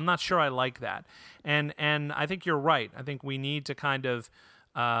 Or I'm not sure I like that. And I think you're right. I think we need to kind of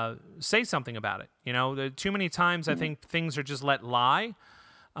say something about it. Too many times I think things are just let lie.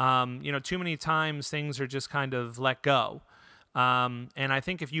 Too many times things are just kind of let go. And I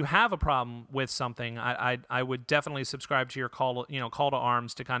think if you have a problem with something, I would definitely subscribe to your call to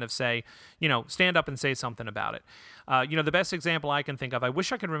arms to kind of say, stand up and say something about it. The best example I can think of, I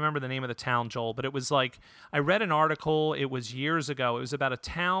wish I could remember the name of the town, Joel, but it was like, I read an article, it was years ago. It was about a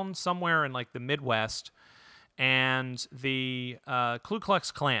town somewhere in like the Midwest, and the Ku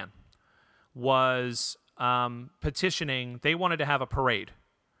Klux Klan was petitioning. They wanted to have a parade.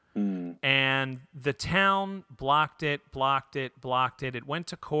 And the town blocked it. It went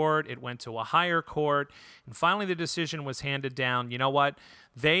to court. It went to a higher court. And finally the decision was handed down. You know what?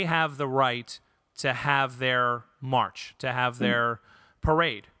 They have the right to have their march, to have their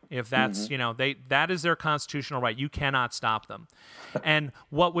parade. If that's, that is their constitutional right. You cannot stop them. And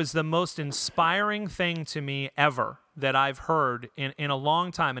what was the most inspiring thing to me ever that I've heard in a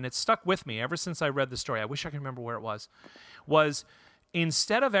long time, and it's stuck with me ever since I read the story, I wish I could remember where it was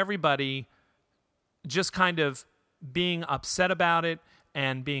instead of everybody just kind of being upset about it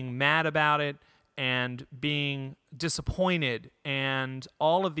and being mad about it and being disappointed and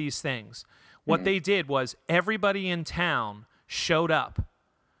all of these things, what they did was everybody in town showed up,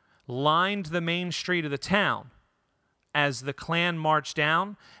 lined the main street of the town as the Klan marched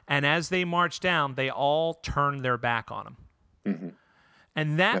down, and as they marched down, they all turned their back on them.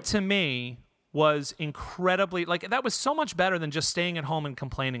 And that, to me, was incredibly, that was so much better than just staying at home and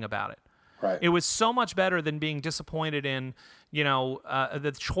complaining about it. Right. It was so much better than being disappointed in,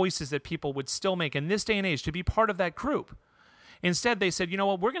 the choices that people would still make in this day and age to be part of that group. Instead, they said, you know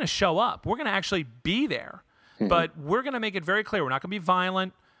what, we're going to show up. We're going to actually be there. But we're going to make it very clear. We're not going to be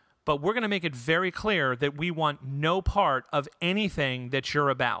violent, but we're going to make it very clear that we want no part of anything that you're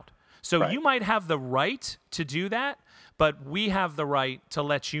about. So you might have the right to do that, but we have the right to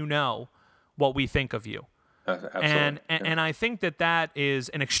let you know what we think of you. And I think that is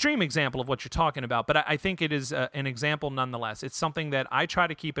an extreme example of what you're talking about, but I think it is an example nonetheless. It's something that I try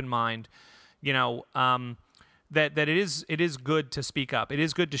to keep in mind, that it is good to speak up. It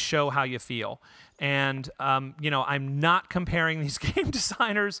is good to show how you feel. And, I'm not comparing these game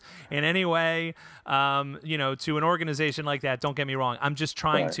designers in any way, to an organization like that. Don't get me wrong. I'm just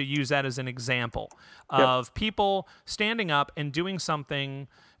trying to use that as an example of people standing up and doing something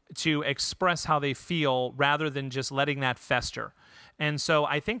to express how they feel rather than just letting that fester. And so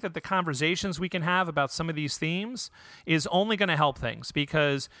I think that the conversations we can have about some of these themes is only going to help things,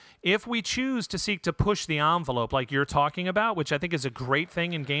 because if we choose to seek to push the envelope like you're talking about, which I think is a great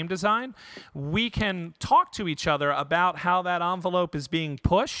thing in game design, we can talk to each other about how that envelope is being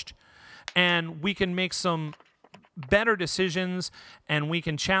pushed, and we can make some better decisions, and we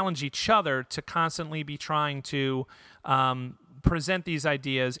can challenge each other to constantly be trying to present these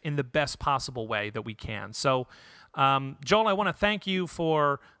ideas in the best possible way that we can. So, Joel, I want to thank you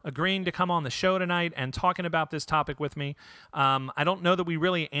for agreeing to come on the show tonight and talking about this topic with me. I don't know that we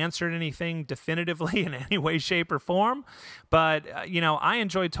really answered anything definitively in any way, shape, or form, but, I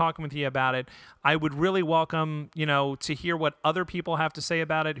enjoyed talking with you about it. I would really welcome, to hear what other people have to say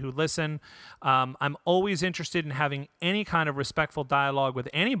about it who listen. I'm always interested in having any kind of respectful dialogue with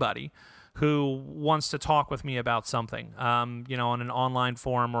anybody who wants to talk with me about something, on an online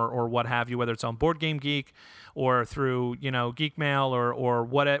forum or what have you, whether it's on Board Game Geek or through, Geek Mail or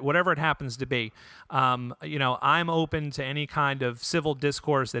whatever it happens to be. I'm open to any kind of civil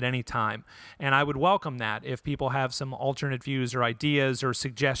discourse at any time. And I would welcome that if people have some alternate views or ideas or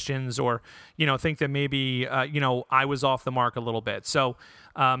suggestions or, think that maybe, I was off the mark a little bit. So,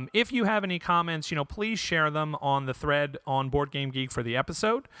 if you have any comments, please share them on the thread on Board Game Geek for the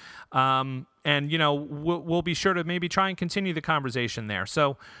episode. And, we'll be sure to maybe try and continue the conversation there.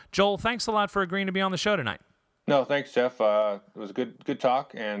 So, Joel, thanks a lot for agreeing to be on the show tonight. No, thanks, Jeff. It was a good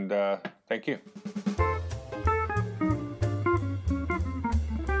talk, and thank you.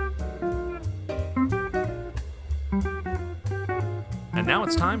 And now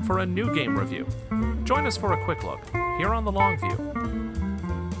it's time for a new game review. Join us for a quick look here on The Long View.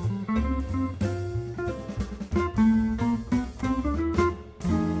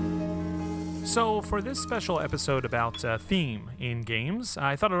 So, for this special episode about theme in games,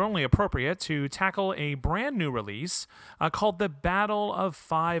 I thought it only appropriate to tackle a brand new release called The Battle of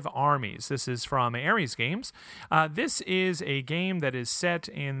Five Armies. This is from Armies Games. This is a game that is set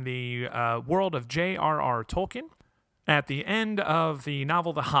in the world of J.R.R. Tolkien at the end of the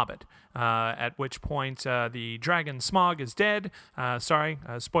novel The Hobbit. At which point the dragon Smaug is dead.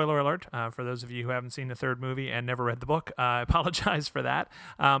 Spoiler alert for those of you who haven't seen the third movie and never read the book. I apologize for that,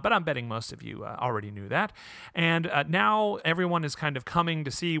 but I'm betting most of you already knew that. And now everyone is kind of coming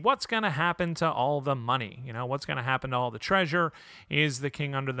to see what's going to happen to all the money. You know, what's going to happen to all the treasure? Is the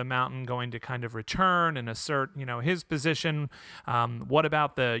king under the mountain going to kind of return and assert, his position? What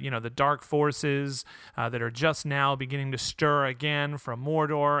about the dark forces that are just now beginning to stir again from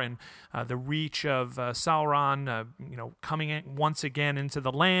Mordor, and the reach of Sauron, coming in once again into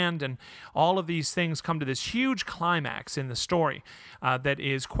the land, and all of these things come to this huge climax in the story that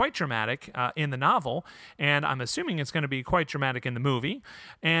is quite dramatic in the novel, and I'm assuming it's going to be quite dramatic in the movie.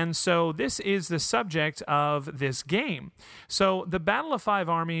 And so this is the subject of this game. So the Battle of Five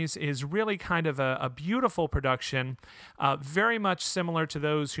Armies is really kind of a beautiful production, very much similar to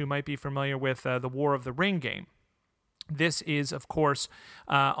those who might be familiar with the War of the Ring game. This is, of course,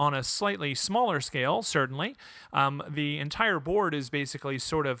 on a slightly smaller scale, certainly. The entire board is basically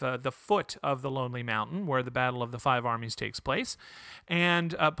sort of the foot of the Lonely Mountain, where the Battle of the Five Armies takes place.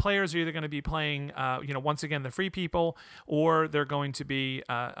 And players are either going to be playing, once again, the Free People, or they're going to be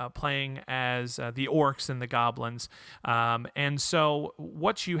playing as the Orcs and the Goblins. And so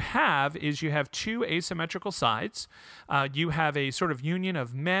what you have is you have two asymmetrical sides. You have a sort of union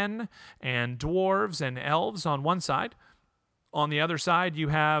of men and dwarves and elves on one side. On the other side, you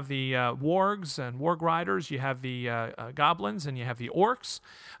have the wargs and warg riders, you have the goblins, and you have the orcs.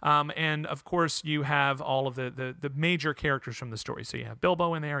 And, of course, you have all of the major characters from the story. So you have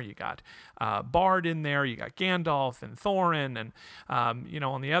Bilbo in there, you got Bard in there, you got Gandalf and Thorin. And,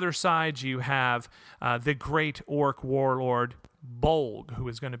 on the other side, you have the great orc warlord, Bolg, who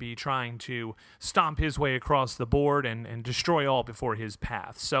is going to be trying to stomp his way across the board and destroy all before his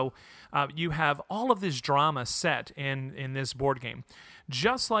path. So you have all of this drama set in this board game.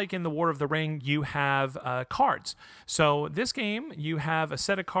 Just like in the War of the Ring, you have cards. So this game, you have a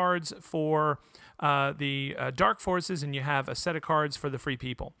set of cards for the dark forces, and you have a set of cards for the Free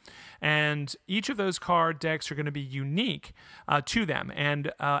People. And each of those card decks are going to be unique to them.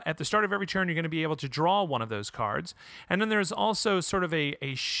 And at the start of every turn, you're going to be able to draw one of those cards. And then there's also sort of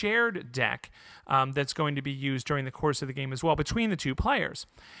a shared deck that's going to be used during the course of the game as well between the two players.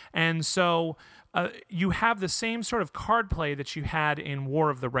 And so you have the same sort of card play that you had in War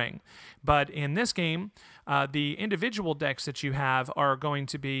of the Ring. But in this game, the individual decks that you have are going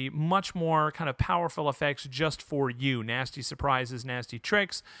to be much more kind of powerful effects just for you. Nasty surprises, nasty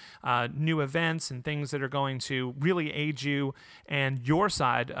tricks, new events, and things that are going to really aid you and your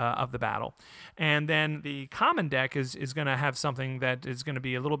side of the battle. And then the common deck is going to have something that is going to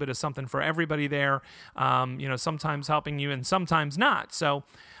be a little bit of something for everybody there, sometimes helping you and sometimes not. So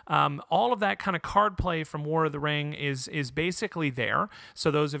all of that kind of card play from War of the Ring is basically there.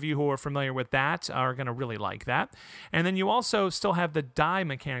 So those of you who are familiar with that are going to really like that. And then you also still have the die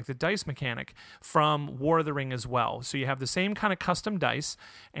mechanic, the dice mechanic from War of the Ring as well. So you have the same kind of custom dice,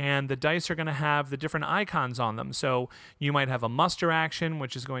 and the dice are going to have the different icons on them. So you might have a muster action,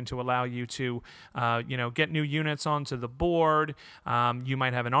 which is going to allow you to, get new units onto the board. You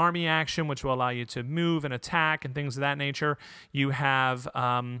might have an army action, which will allow you to move and attack and things of that nature. You have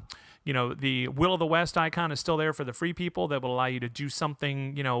the Will of the West icon is still there for the Free People that will allow you to do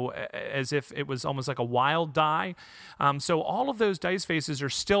something, as if it was almost like a wild die. So all of those dice faces are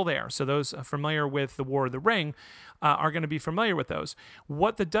still there. So those familiar with the War of the Ring are going to be familiar with those.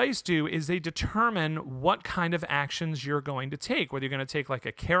 What the dice do is they determine what kind of actions you're going to take, whether you're going to take like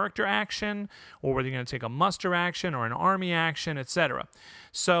a character action, or whether you're going to take a muster action or an army action, etc.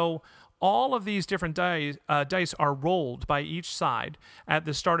 So all of these different dice are rolled by each side at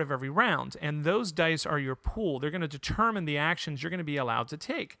the start of every round, and those dice are your pool. They're going to determine the actions you're going to be allowed to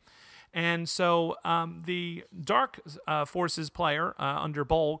take. And so the Dark Forces player under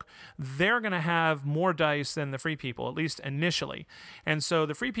Bolg, they're going to have more dice than the Free People, at least initially. And so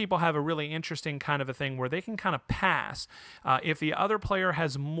the Free People have a really interesting kind of a thing where they can kind of pass. If the other player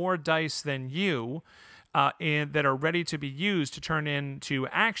has more dice than you, and that are ready to be used to turn into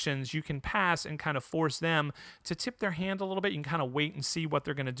actions, you can pass and kind of force them to tip their hand a little bit. You can kind of wait and see what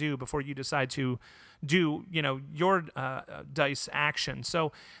they're going to do before you decide to do, your dice action.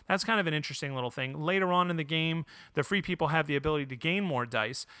 So that's kind of an interesting little thing. Later on in the game, the free people have the ability to gain more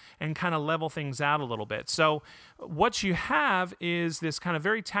dice and kind of level things out a little bit. So what you have is this kind of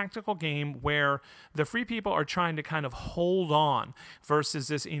very tactical game where the free people are trying to kind of hold on versus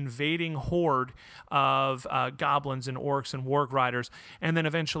this invading horde of goblins and orcs and warg riders, and then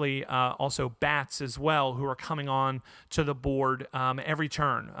eventually also bats as well, who are coming on to the board every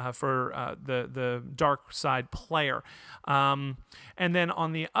turn for the dark side player. And then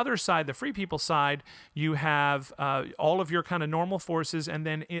on the other side, the free people side, you have all of your kind of normal forces, and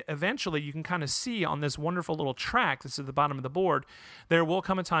then eventually you can kind of see on this wonderful little track that's at the bottom of the board, there will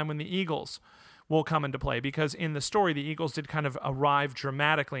come a time when the eagles will come into play, because in the story, the eagles did kind of arrive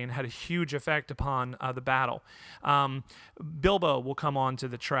dramatically and had a huge effect upon the battle. Bilbo will come onto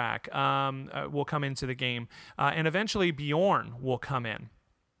the track, will come into the game, and eventually Bjorn will come in.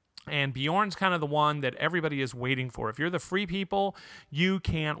 And Bjorn's kind of the one that everybody is waiting for. If you're the free people, you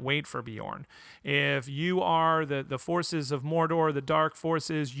can't wait for Bjorn. If you are the forces of Mordor, the dark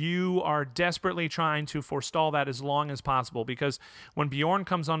forces, you are desperately trying to forestall that as long as possible, because when Bjorn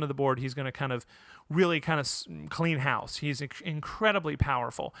comes onto the board, he's going to kind of really kind of clean house. He's incredibly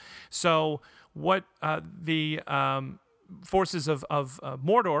powerful. So what the forces of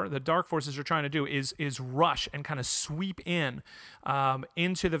Mordor, the dark forces, are trying to do is rush and kind of sweep into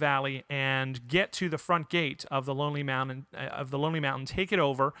the valley and get to the front gate of the Lonely Mountain. Take it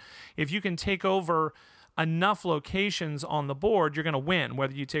over. If you can take over enough locations on the board, you're going to win,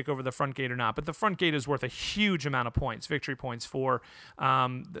 whether you take over the front gate or not. But the front gate is worth a huge amount of points, victory points for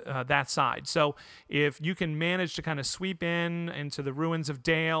that side. So if you can manage to kind of sweep into the ruins of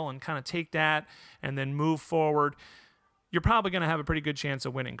Dale and kind of take that and then move forward, you're probably going to have a pretty good chance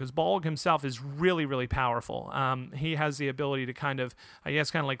of winning, because Bolg himself is really, really powerful. He has the ability to kind of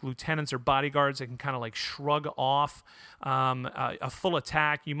like lieutenants or bodyguards that can kind of like shrug off a full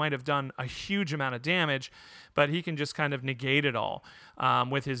attack. You might have done a huge amount of damage, but he can just kind of negate it all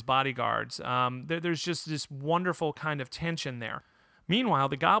with his bodyguards. There's just this wonderful kind of tension there. Meanwhile,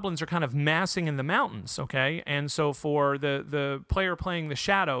 the goblins are kind of massing in the mountains, okay? And so for the player playing the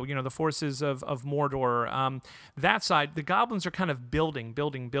shadow, the forces of Mordor, that side, the goblins are kind of building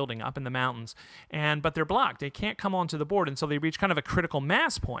up in the mountains. But they're blocked. They can't come onto the board until they reach kind of a critical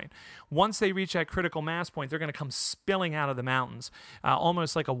mass point. Once they reach that critical mass point, they're going to come spilling out of the mountains,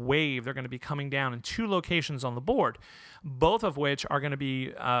 almost like a wave. They're going to be coming down in two locations on the board, both of which are going to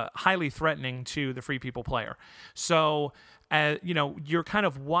be highly threatening to the free people player. So you're kind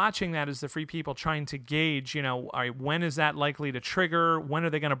of watching that as the free people trying to gauge, all right, when is that likely to trigger? When are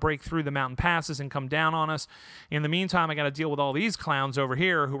they going to break through the mountain passes and come down on us? In the meantime, I got to deal with all these clowns over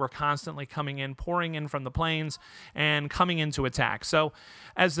here who are constantly coming in, pouring in from the plains and coming in to attack. So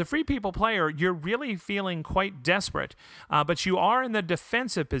as the free people player, you're really feeling quite desperate, but you are in the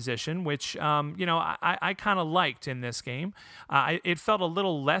defensive position, which, I kind of liked in this game. It felt a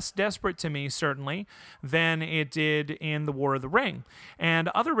little less desperate to me, certainly, than it did in the War of the Ring. And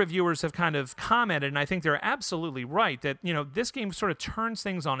other reviewers have kind of commented, and I think they're absolutely right, that, this game sort of turns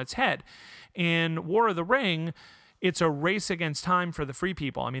things on its head. In War of the Ring, it's a race against time for the free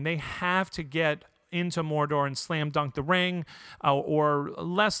people. I mean, they have to get into Mordor and slam dunk the ring, or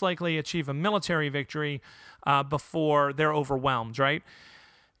less likely achieve a military victory before they're overwhelmed, right?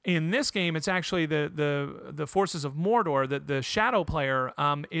 In this game, it's actually the forces of Mordor, that the shadow player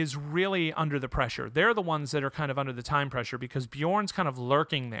is really under the pressure. They're the ones that are kind of under the time pressure, because Bjorn's kind of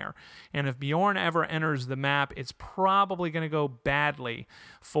lurking there. And if Bjorn ever enters the map, it's probably going to go badly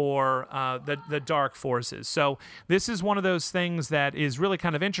for the dark forces. So this is one of those things that is really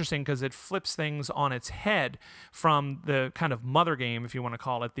kind of interesting, because it flips things on its head from the kind of mother game, if you want to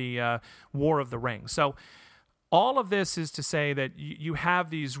call it, the War of the Ring. So all of this is to say that you have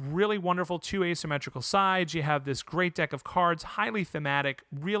these really wonderful two asymmetrical sides. You have this great deck of cards, highly thematic,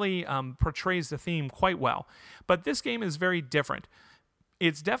 really portrays the theme quite well. But this game is very different.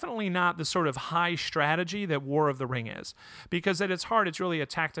 It's definitely not the sort of high strategy that War of the Ring is, because at its heart, it's really a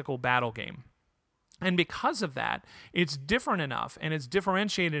tactical battle game. And because of that, it's different enough and it's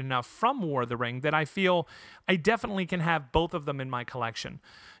differentiated enough from War of the Ring that I feel I definitely can have both of them in my collection.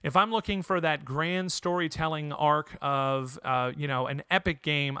 If I'm looking for that grand storytelling arc of, an epic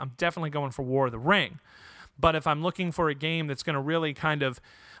game, I'm definitely going for War of the Ring. But if I'm looking for a game that's going to really kind of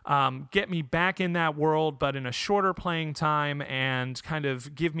get me back in that world, but in a shorter playing time and kind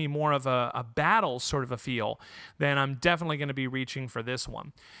of give me more of a battle sort of a feel, then I'm definitely going to be reaching for this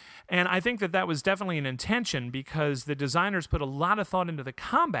one. And I think that was definitely an intention because the designers put a lot of thought into the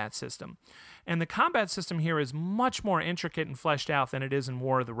combat system. And the combat system here is much more intricate and fleshed out than it is in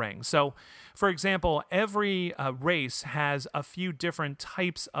War of the Ring. So, for example, every race has a few different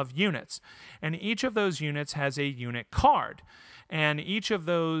types of units, and each of those units has a unit card. And each of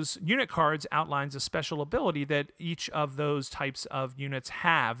those unit cards outlines a special ability that each of those types of units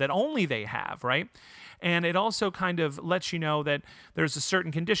have, that only they have, right? And it also kind of lets you know that there's a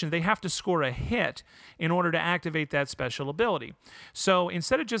certain condition. They have to score a hit in order to activate that special ability. So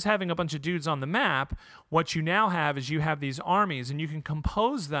instead of just having a bunch of dudes on the map, what you now have is you have these armies, and you can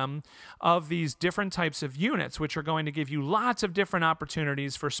compose them of these different types of units, which are going to give you lots of different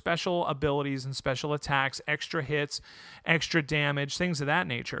opportunities for special abilities and special attacks, extra hits, extra damage, things of that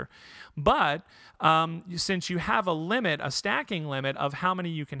nature. But since you have a limit, a stacking limit of how many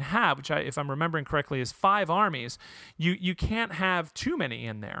you can have, which if I'm remembering correctly is 5 armies, you can't have too many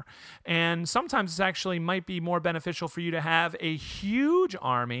in there. And sometimes it actually might be more beneficial for you to have a huge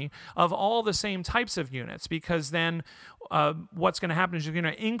army of all the same types of units, because then what's going to happen is you're going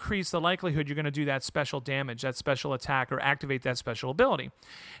to increase the likelihood you're going to do that special damage, that special attack, or activate that special ability.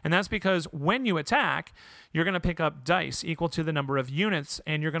 And that's because when you attack, you're going to pick up dice equal to the number of units,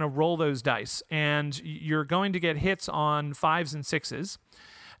 and you're going to roll those dice. And you're going to get hits on 5s and 6s.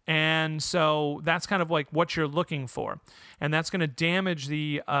 And so that's kind of like what you're looking for. And that's going to damage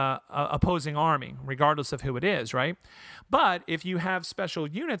the opposing army, regardless of who it is, right? But if you have special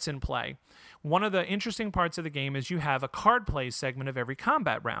units in play, one of the interesting parts of the game is you have a card play segment of every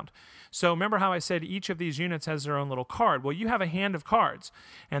combat round. So remember how I said each of these units has their own little card? Well, you have a hand of cards,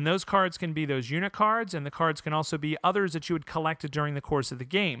 and those cards can be those unit cards, and the cards can also be others that you had collected during the course of the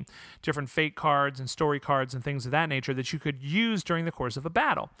game, different fate cards and story cards and things of that nature that you could use during the course of a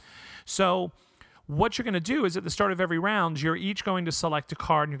battle. So what you're going to do is at the start of every round, you're each going to select a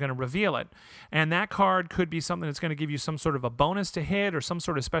card and you're going to reveal it. And that card could be something that's going to give you some sort of a bonus to hit or some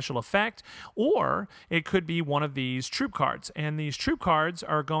sort of special effect, or it could be one of these troop cards. And these troop cards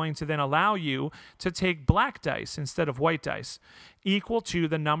are going to then allow you to take black dice instead of white dice, equal to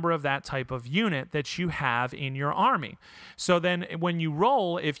the number of that type of unit that you have in your army. So then when you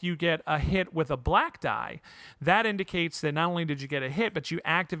roll, if you get a hit with a black die, that indicates that not only did you get a hit, but you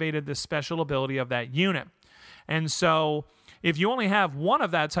activated the special ability of that unit. And so if you only have one of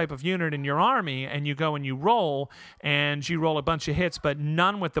that type of unit in your army and you go and you roll a bunch of hits but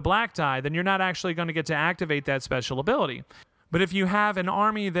none with the black die, then you're not actually going to get to activate that special ability. But if you have an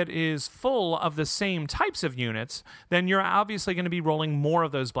army that is full of the same types of units, then you're obviously going to be rolling more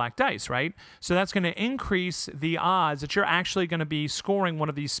of those black dice, right? So that's going to increase the odds that you're actually going to be scoring one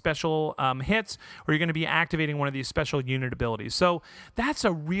of these special hits, or you're going to be activating one of these special unit abilities. So that's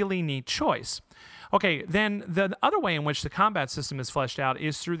a really neat choice. Okay, then the other way in which the combat system is fleshed out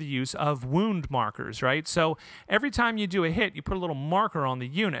is through the use of wound markers, right? So every time you do a hit, you put a little marker on the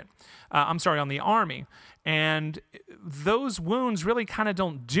unit. On the army. And those wounds really kind of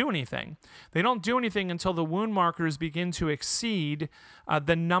don't do anything. They don't do anything until the wound markers begin to exceed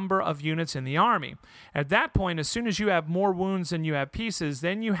the number of units in the army. At that point, as soon as you have more wounds than you have pieces,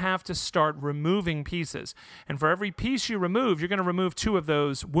 then you have to start removing pieces. And for every piece you remove, you're going to remove 2 of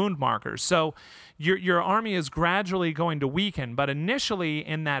those wound markers. So your army is gradually going to weaken. But initially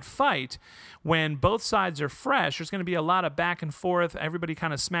in that fight, when both sides are fresh, there's going to be a lot of back and forth, everybody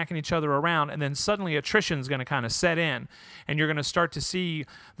kind of smacking each other around, and then suddenly attrition is going to kind of set in, and you're going to start to see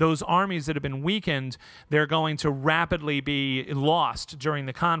those armies that have been weakened, they're going to rapidly be lost during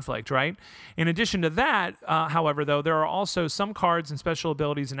the conflict, right? In addition to that, however, though, there are also some cards and special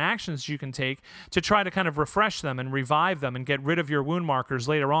abilities and actions you can take to try to kind of refresh them and revive them and get rid of your wound markers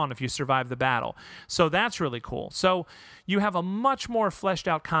later on if you survive the battle. So that's really cool. So you have a much more fleshed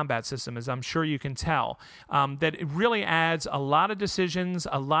out combat system, as I'm sure you can tell, that it really adds a lot of decisions,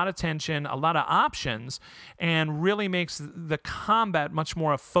 a lot of tension, a lot of options, and really makes the combat much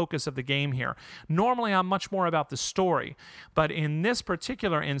more a focus of the game here. Normally, I'm much more about the story, but in this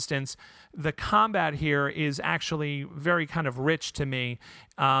particular instance, the combat here is actually very kind of rich to me,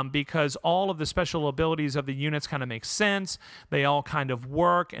 because all of the special abilities of the units kind of make sense. They all kind of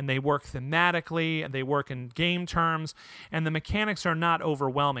work, and they work thematically, and they work in game terms, and the mechanics are not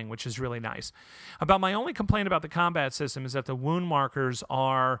overwhelming, which is really nice. About my only complaint about the combat system is that the wound markers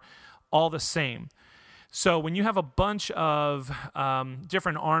are all the same. So when you have a bunch of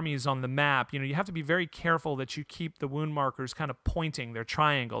different armies on the map, you have to be very careful that you keep the wound markers kind of pointing, their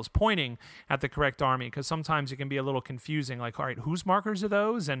triangles, pointing at the correct army, because sometimes it can be a little confusing, like, all right, whose markers are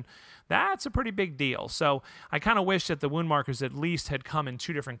those? And that's a pretty big deal. So I kind of wish that the wound markers at least had come in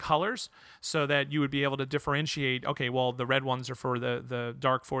 2 different colors so that you would be able to differentiate, okay, well, the red ones are for the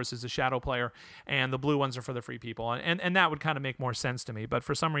dark forces, the shadow player, and the blue ones are for the free people. And that would kind of make more sense to me, but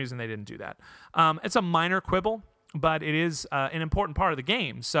for some reason they didn't do that. It's a minor quibble, but it is an important part of the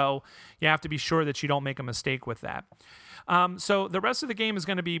game, so you have to be sure that you don't make a mistake with that. So the rest of the game is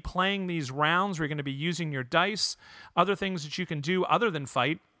going to be playing these rounds where you're going to be using your dice. Other things that you can do other than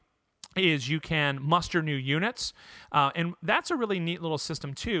fight is you can muster new units, and that's a really neat little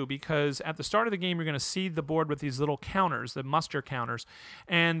system too, because at the start of the game you're going to seed the board with these little counters, the muster counters,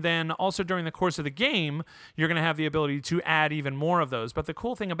 and then also during the course of the game you're going to have the ability to add even more of those. But the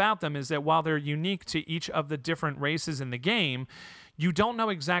cool thing about them is that while they're unique to each of the different races in the game, you don't know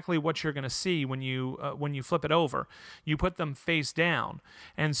exactly what you're going to see when you flip it over. You put them face down.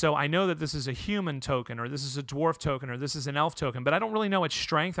 And so I know that this is a human token, or this is a dwarf token, or this is an elf token, but I don't really know its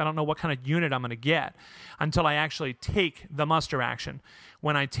strength. I don't know what kind of unit I'm going to get until I actually take the muster action.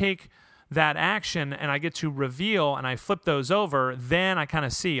 When I take that action and I get to reveal and I flip those over, then I kind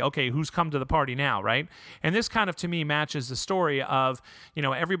of see, okay, who's come to the party now, right? And this kind of, to me, matches the story of,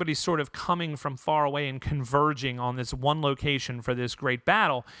 everybody's sort of coming from far away and converging on this one location for this great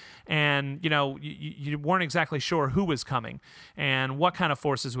battle. And, you weren't exactly sure who was coming and what kind of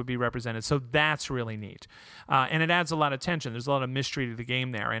forces would be represented. So that's really neat. And it adds a lot of tension. There's a lot of mystery to the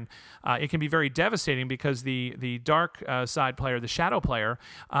game there. And it can be very devastating because the dark side player, the shadow player,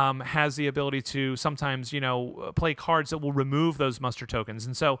 has the ability to sometimes, play cards that will remove those muster tokens.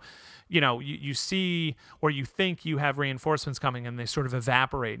 And so, you see or you think you have reinforcements coming and they sort of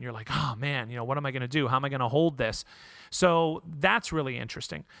evaporate and you're like, oh man, what am I going to do? How am I going to hold this? So that's really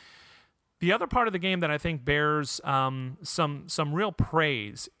interesting. The other part of the game that I think bears some real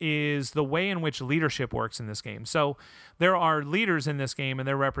praise is the way in which leadership works in this game. So there are leaders in this game, and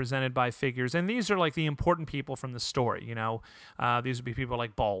they're represented by figures, and these are like the important people from the story. These would be people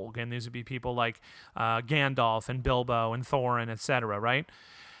like Bolg, and these would be people like Gandalf and Bilbo and Thorin, etc. Right?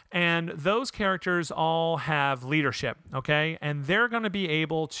 And those characters all have leadership, okay? And they're going to be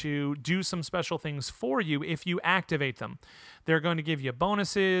able to do some special things for you if you activate them. They're going to give you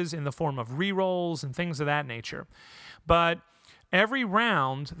bonuses in the form of rerolls and things of that nature. But every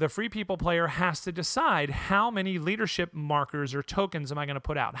round, the free people player has to decide how many leadership markers or tokens am I going to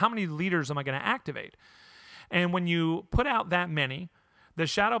put out? How many leaders am I going to activate? And when you put out that many, the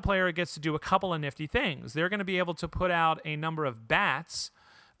shadow player gets to do a couple of nifty things. They're going to be able to put out a number of bats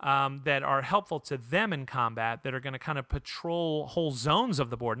that are helpful to them in combat, that are going to kind of patrol whole zones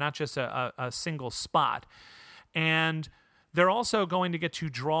of the board, not just a single spot. And they're also going to get to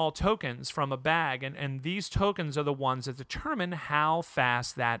draw tokens from a bag, and these tokens are the ones that determine how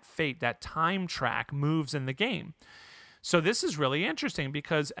fast that fate, that time track, moves in the game. So this is really interesting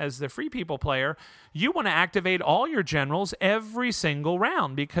because as the free people player, you want to activate all your generals every single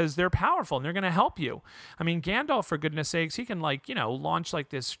round because they're powerful and they're going to help you. I mean, Gandalf, for goodness sakes, he can launch like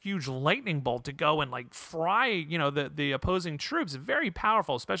this huge lightning bolt to go and fry, the opposing troops. Very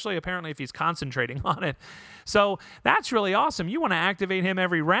powerful, especially apparently if he's concentrating on it. So that's really awesome. You want to activate him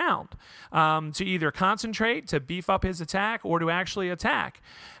every round to either concentrate, to beef up his attack, or to actually attack.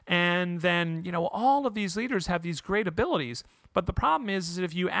 And then, all of these leaders have these great abilities. But the problem is that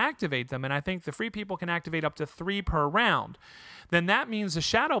if you activate them, and I think the free people can activate up to 3 per round, then that means the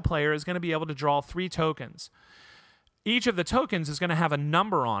shadow player is going to be able to draw 3 tokens. Each of the tokens is going to have a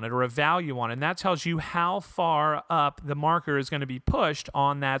number on it or a value on it, and that tells you how far up the marker is going to be pushed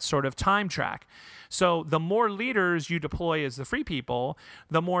on that sort of time track. So the more leaders you deploy as the free people,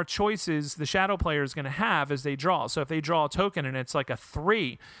 the more choices the shadow player is going to have as they draw. So if they draw a token and it's like a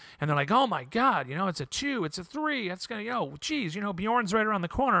 3, and they're like, oh my God, it's a 2, it's a 3, it's going to, geez, Bjorn's right around the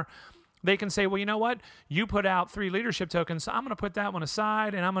corner. They can say, well, you know what? You put out 3 leadership tokens, so I'm going to put that one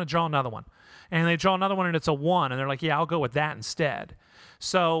aside, and I'm going to draw another one. And they draw another one, and it's a 1, and they're like, yeah, I'll go with that instead.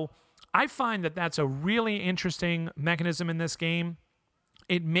 So I find that that's a really interesting mechanism in this game.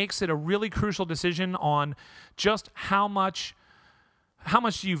 It makes it a really crucial decision on just how much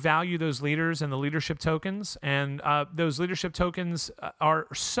do you value those leaders and the leadership tokens. And those leadership tokens are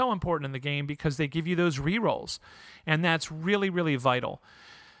so important in the game because they give you those rerolls, and that's really, really vital.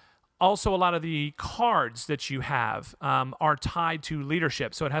 Also, a lot of the cards that you have are tied to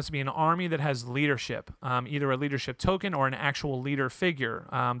leadership. So it has to be an army that has leadership, either a leadership token or an actual leader figure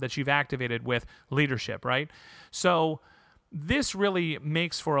that you've activated with leadership, right? So this really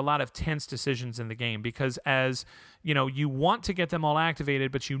makes for a lot of tense decisions in the game because as you want to get them all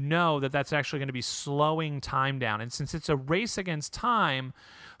activated, but that that's actually going to be slowing time down. And since it's a race against time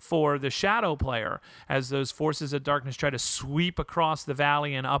for the Shadow player, as those forces of darkness try to sweep across the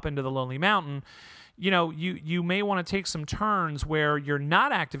valley and up into the Lonely Mountain, you may want to take some turns where you're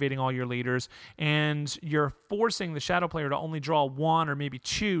not activating all your leaders and you're forcing the Shadow player to only draw 1 or maybe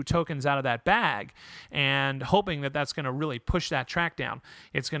 2 tokens out of that bag and hoping that that's going to really push that track down.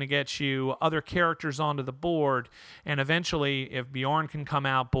 It's going to get you other characters onto the board, and eventually if Bjorn can come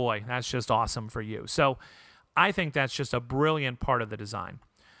out, boy, that's just awesome for you. So I think that's just a brilliant part of the design.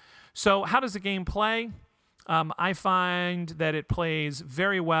 So how does the game play? I find that it plays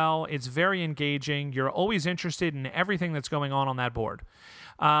very well. It's very engaging. You're always interested in everything that's going on that board.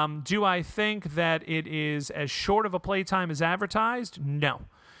 Do I think that it is as short of a playtime as advertised? No.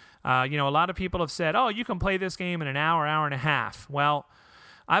 A lot of people have said, you can play this game in an hour, hour and a half. Well,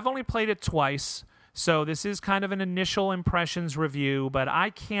 I've only played it twice, so this is kind of an initial impressions review, but I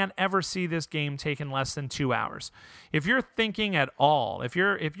can't ever see this game taking less than 2 hours. If you're thinking at all, if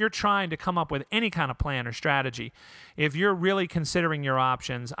you're trying to come up with any kind of plan or strategy, if you're really considering your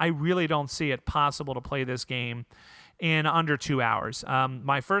options, I really don't see it possible to play this game in under 2 hours.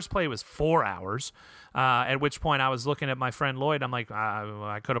 My first play was 4 hours, at which point I was looking at my friend Lloyd. I'm like,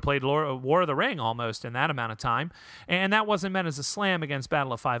 I could have played War of the Ring almost in that amount of time. And that wasn't meant as a slam against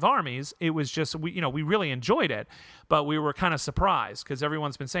Battle of Five Armies. It was just, we really enjoyed it, but we were kind of surprised because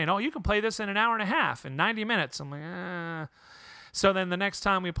everyone's been saying, you can play this in an hour and a half, in 90 minutes. I'm like, So then the next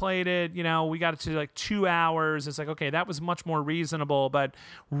time we played it, we got it to like 2 hours. It's like, okay, that was much more reasonable, but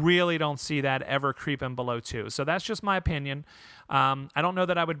really don't see that ever creeping below 2. So that's just my opinion. I don't know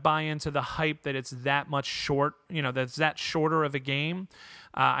that I would buy into the hype that it's that much short, that's that shorter of a game.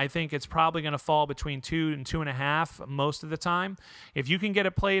 I think it's probably going to fall between 2 and 2.5 most of the time. If you can get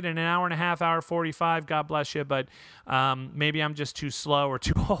it played in an hour and a half, hour 45, God bless you. But maybe I'm just too slow or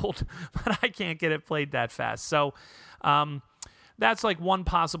too old, but I can't get it played that fast. So, that's like one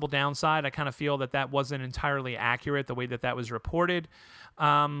possible downside. I kind of feel that wasn't entirely accurate, the way that was reported.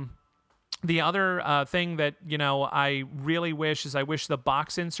 The other thing that, I really wish is I wish the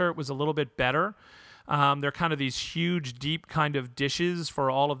box insert was a little bit better. They're kind of these huge, deep kind of dishes for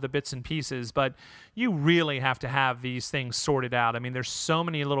all of the bits and pieces, but you really have to have these things sorted out. I mean, there's so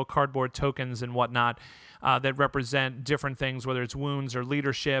many little cardboard tokens and whatnot that represent different things, whether it's wounds or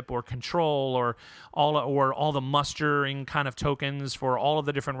leadership or control or all the mustering kind of tokens for all of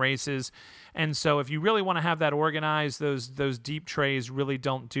the different races. And so if you really want to have that organized, those deep trays really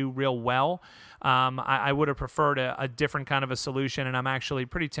don't do real well. I would have preferred a different kind of a solution, and I'm actually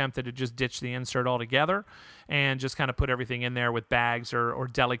pretty tempted to just ditch the insert altogether and just kind of put everything in there with bags or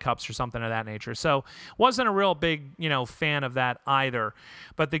deli cups or something of that nature. So wasn't a real big, fan of that either.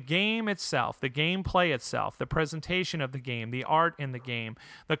 But the game itself, the gameplay itself, the presentation of the game, the art in the game,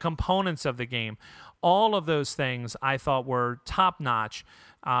 the components of the game, all of those things I thought were top-notch.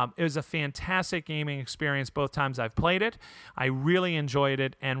 It was a fantastic gaming experience both times I've played it. I really enjoyed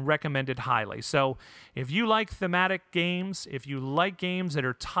it and recommend it highly. So if you like thematic games, if you like games that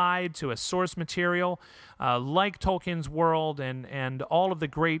are tied to a source material, like Tolkien's world and all of the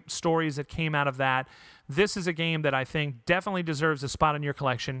great stories that came out of that, this is a game that I think definitely deserves a spot in your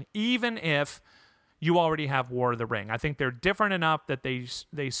collection, even if you already have War of the Ring. I think they're different enough that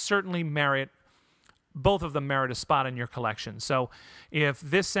they certainly merit both of them merit a spot in your collection. So if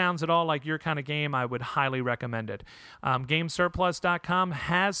this sounds at all like your kind of game, I would highly recommend it. GameSurplus.com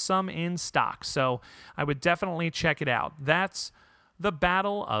has some in stock, so I would definitely check it out. That's The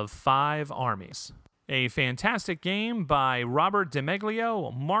Battle of Five Armies. A fantastic game by Robert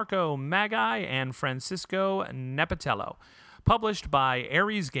DiMeglio, Marco Maggi, and Francisco Nepatello. Published by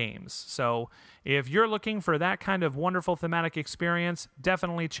Armies Games. So if you're looking for that kind of wonderful thematic experience,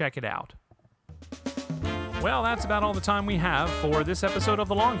 definitely check it out. Well, that's about all the time we have for this episode of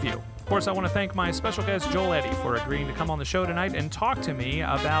The Long View. Of course, I want to thank my special guest, Joel Eddy, for agreeing to come on the show tonight and talk to me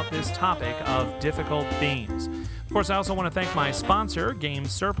about this topic of difficult themes. Of course, I also want to thank my sponsor,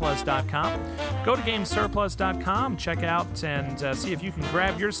 GameSurplus.com. Go to GameSurplus.com, check out and see if you can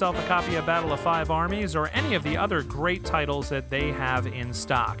grab yourself a copy of Battle of Five Armies or any of the other great titles that they have in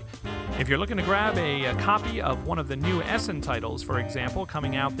stock. If you're looking to grab a copy of one of the new Essen titles, for example,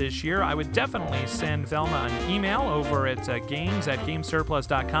 coming out this year, I would definitely send Velma an email over at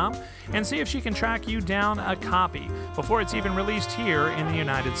games@gamesurplus.com and see if she can track you down a copy before it's even released here in the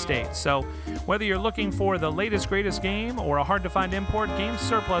United States. So whether you're looking for the latest, greatest game or a hard-to-find import,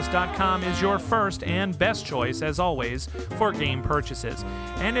 gamesurplus.com is your first and best choice, as always, for game purchases.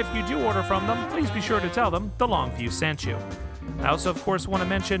 And if you do order from them, please be sure to tell them the Longview sent you. I also, of course, want to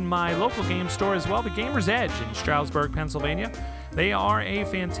mention my local game store as well, the Gamer's Edge in Stroudsburg, Pennsylvania. They are a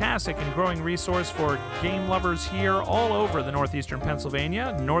fantastic and growing resource for game lovers here all over the northeastern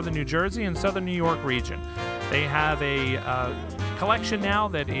Pennsylvania, northern New Jersey, and southern New York region. They have a collection now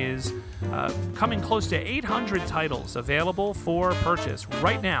that is coming close to 800 titles available for purchase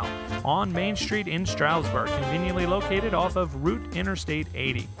right now on Main Street in Stroudsburg, conveniently located off of Route Interstate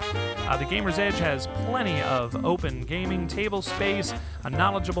 80. The Gamer's Edge has plenty of open gaming table space, a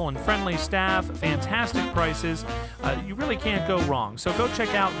knowledgeable and friendly staff, fantastic prices. You really can't go wrong. So go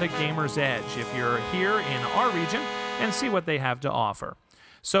check out the Gamer's Edge if you're here in our region and see what they have to offer.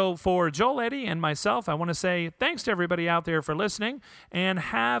 So for Joel, Eddie, and myself, I want to say thanks to everybody out there for listening and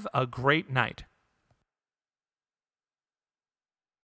have a great night.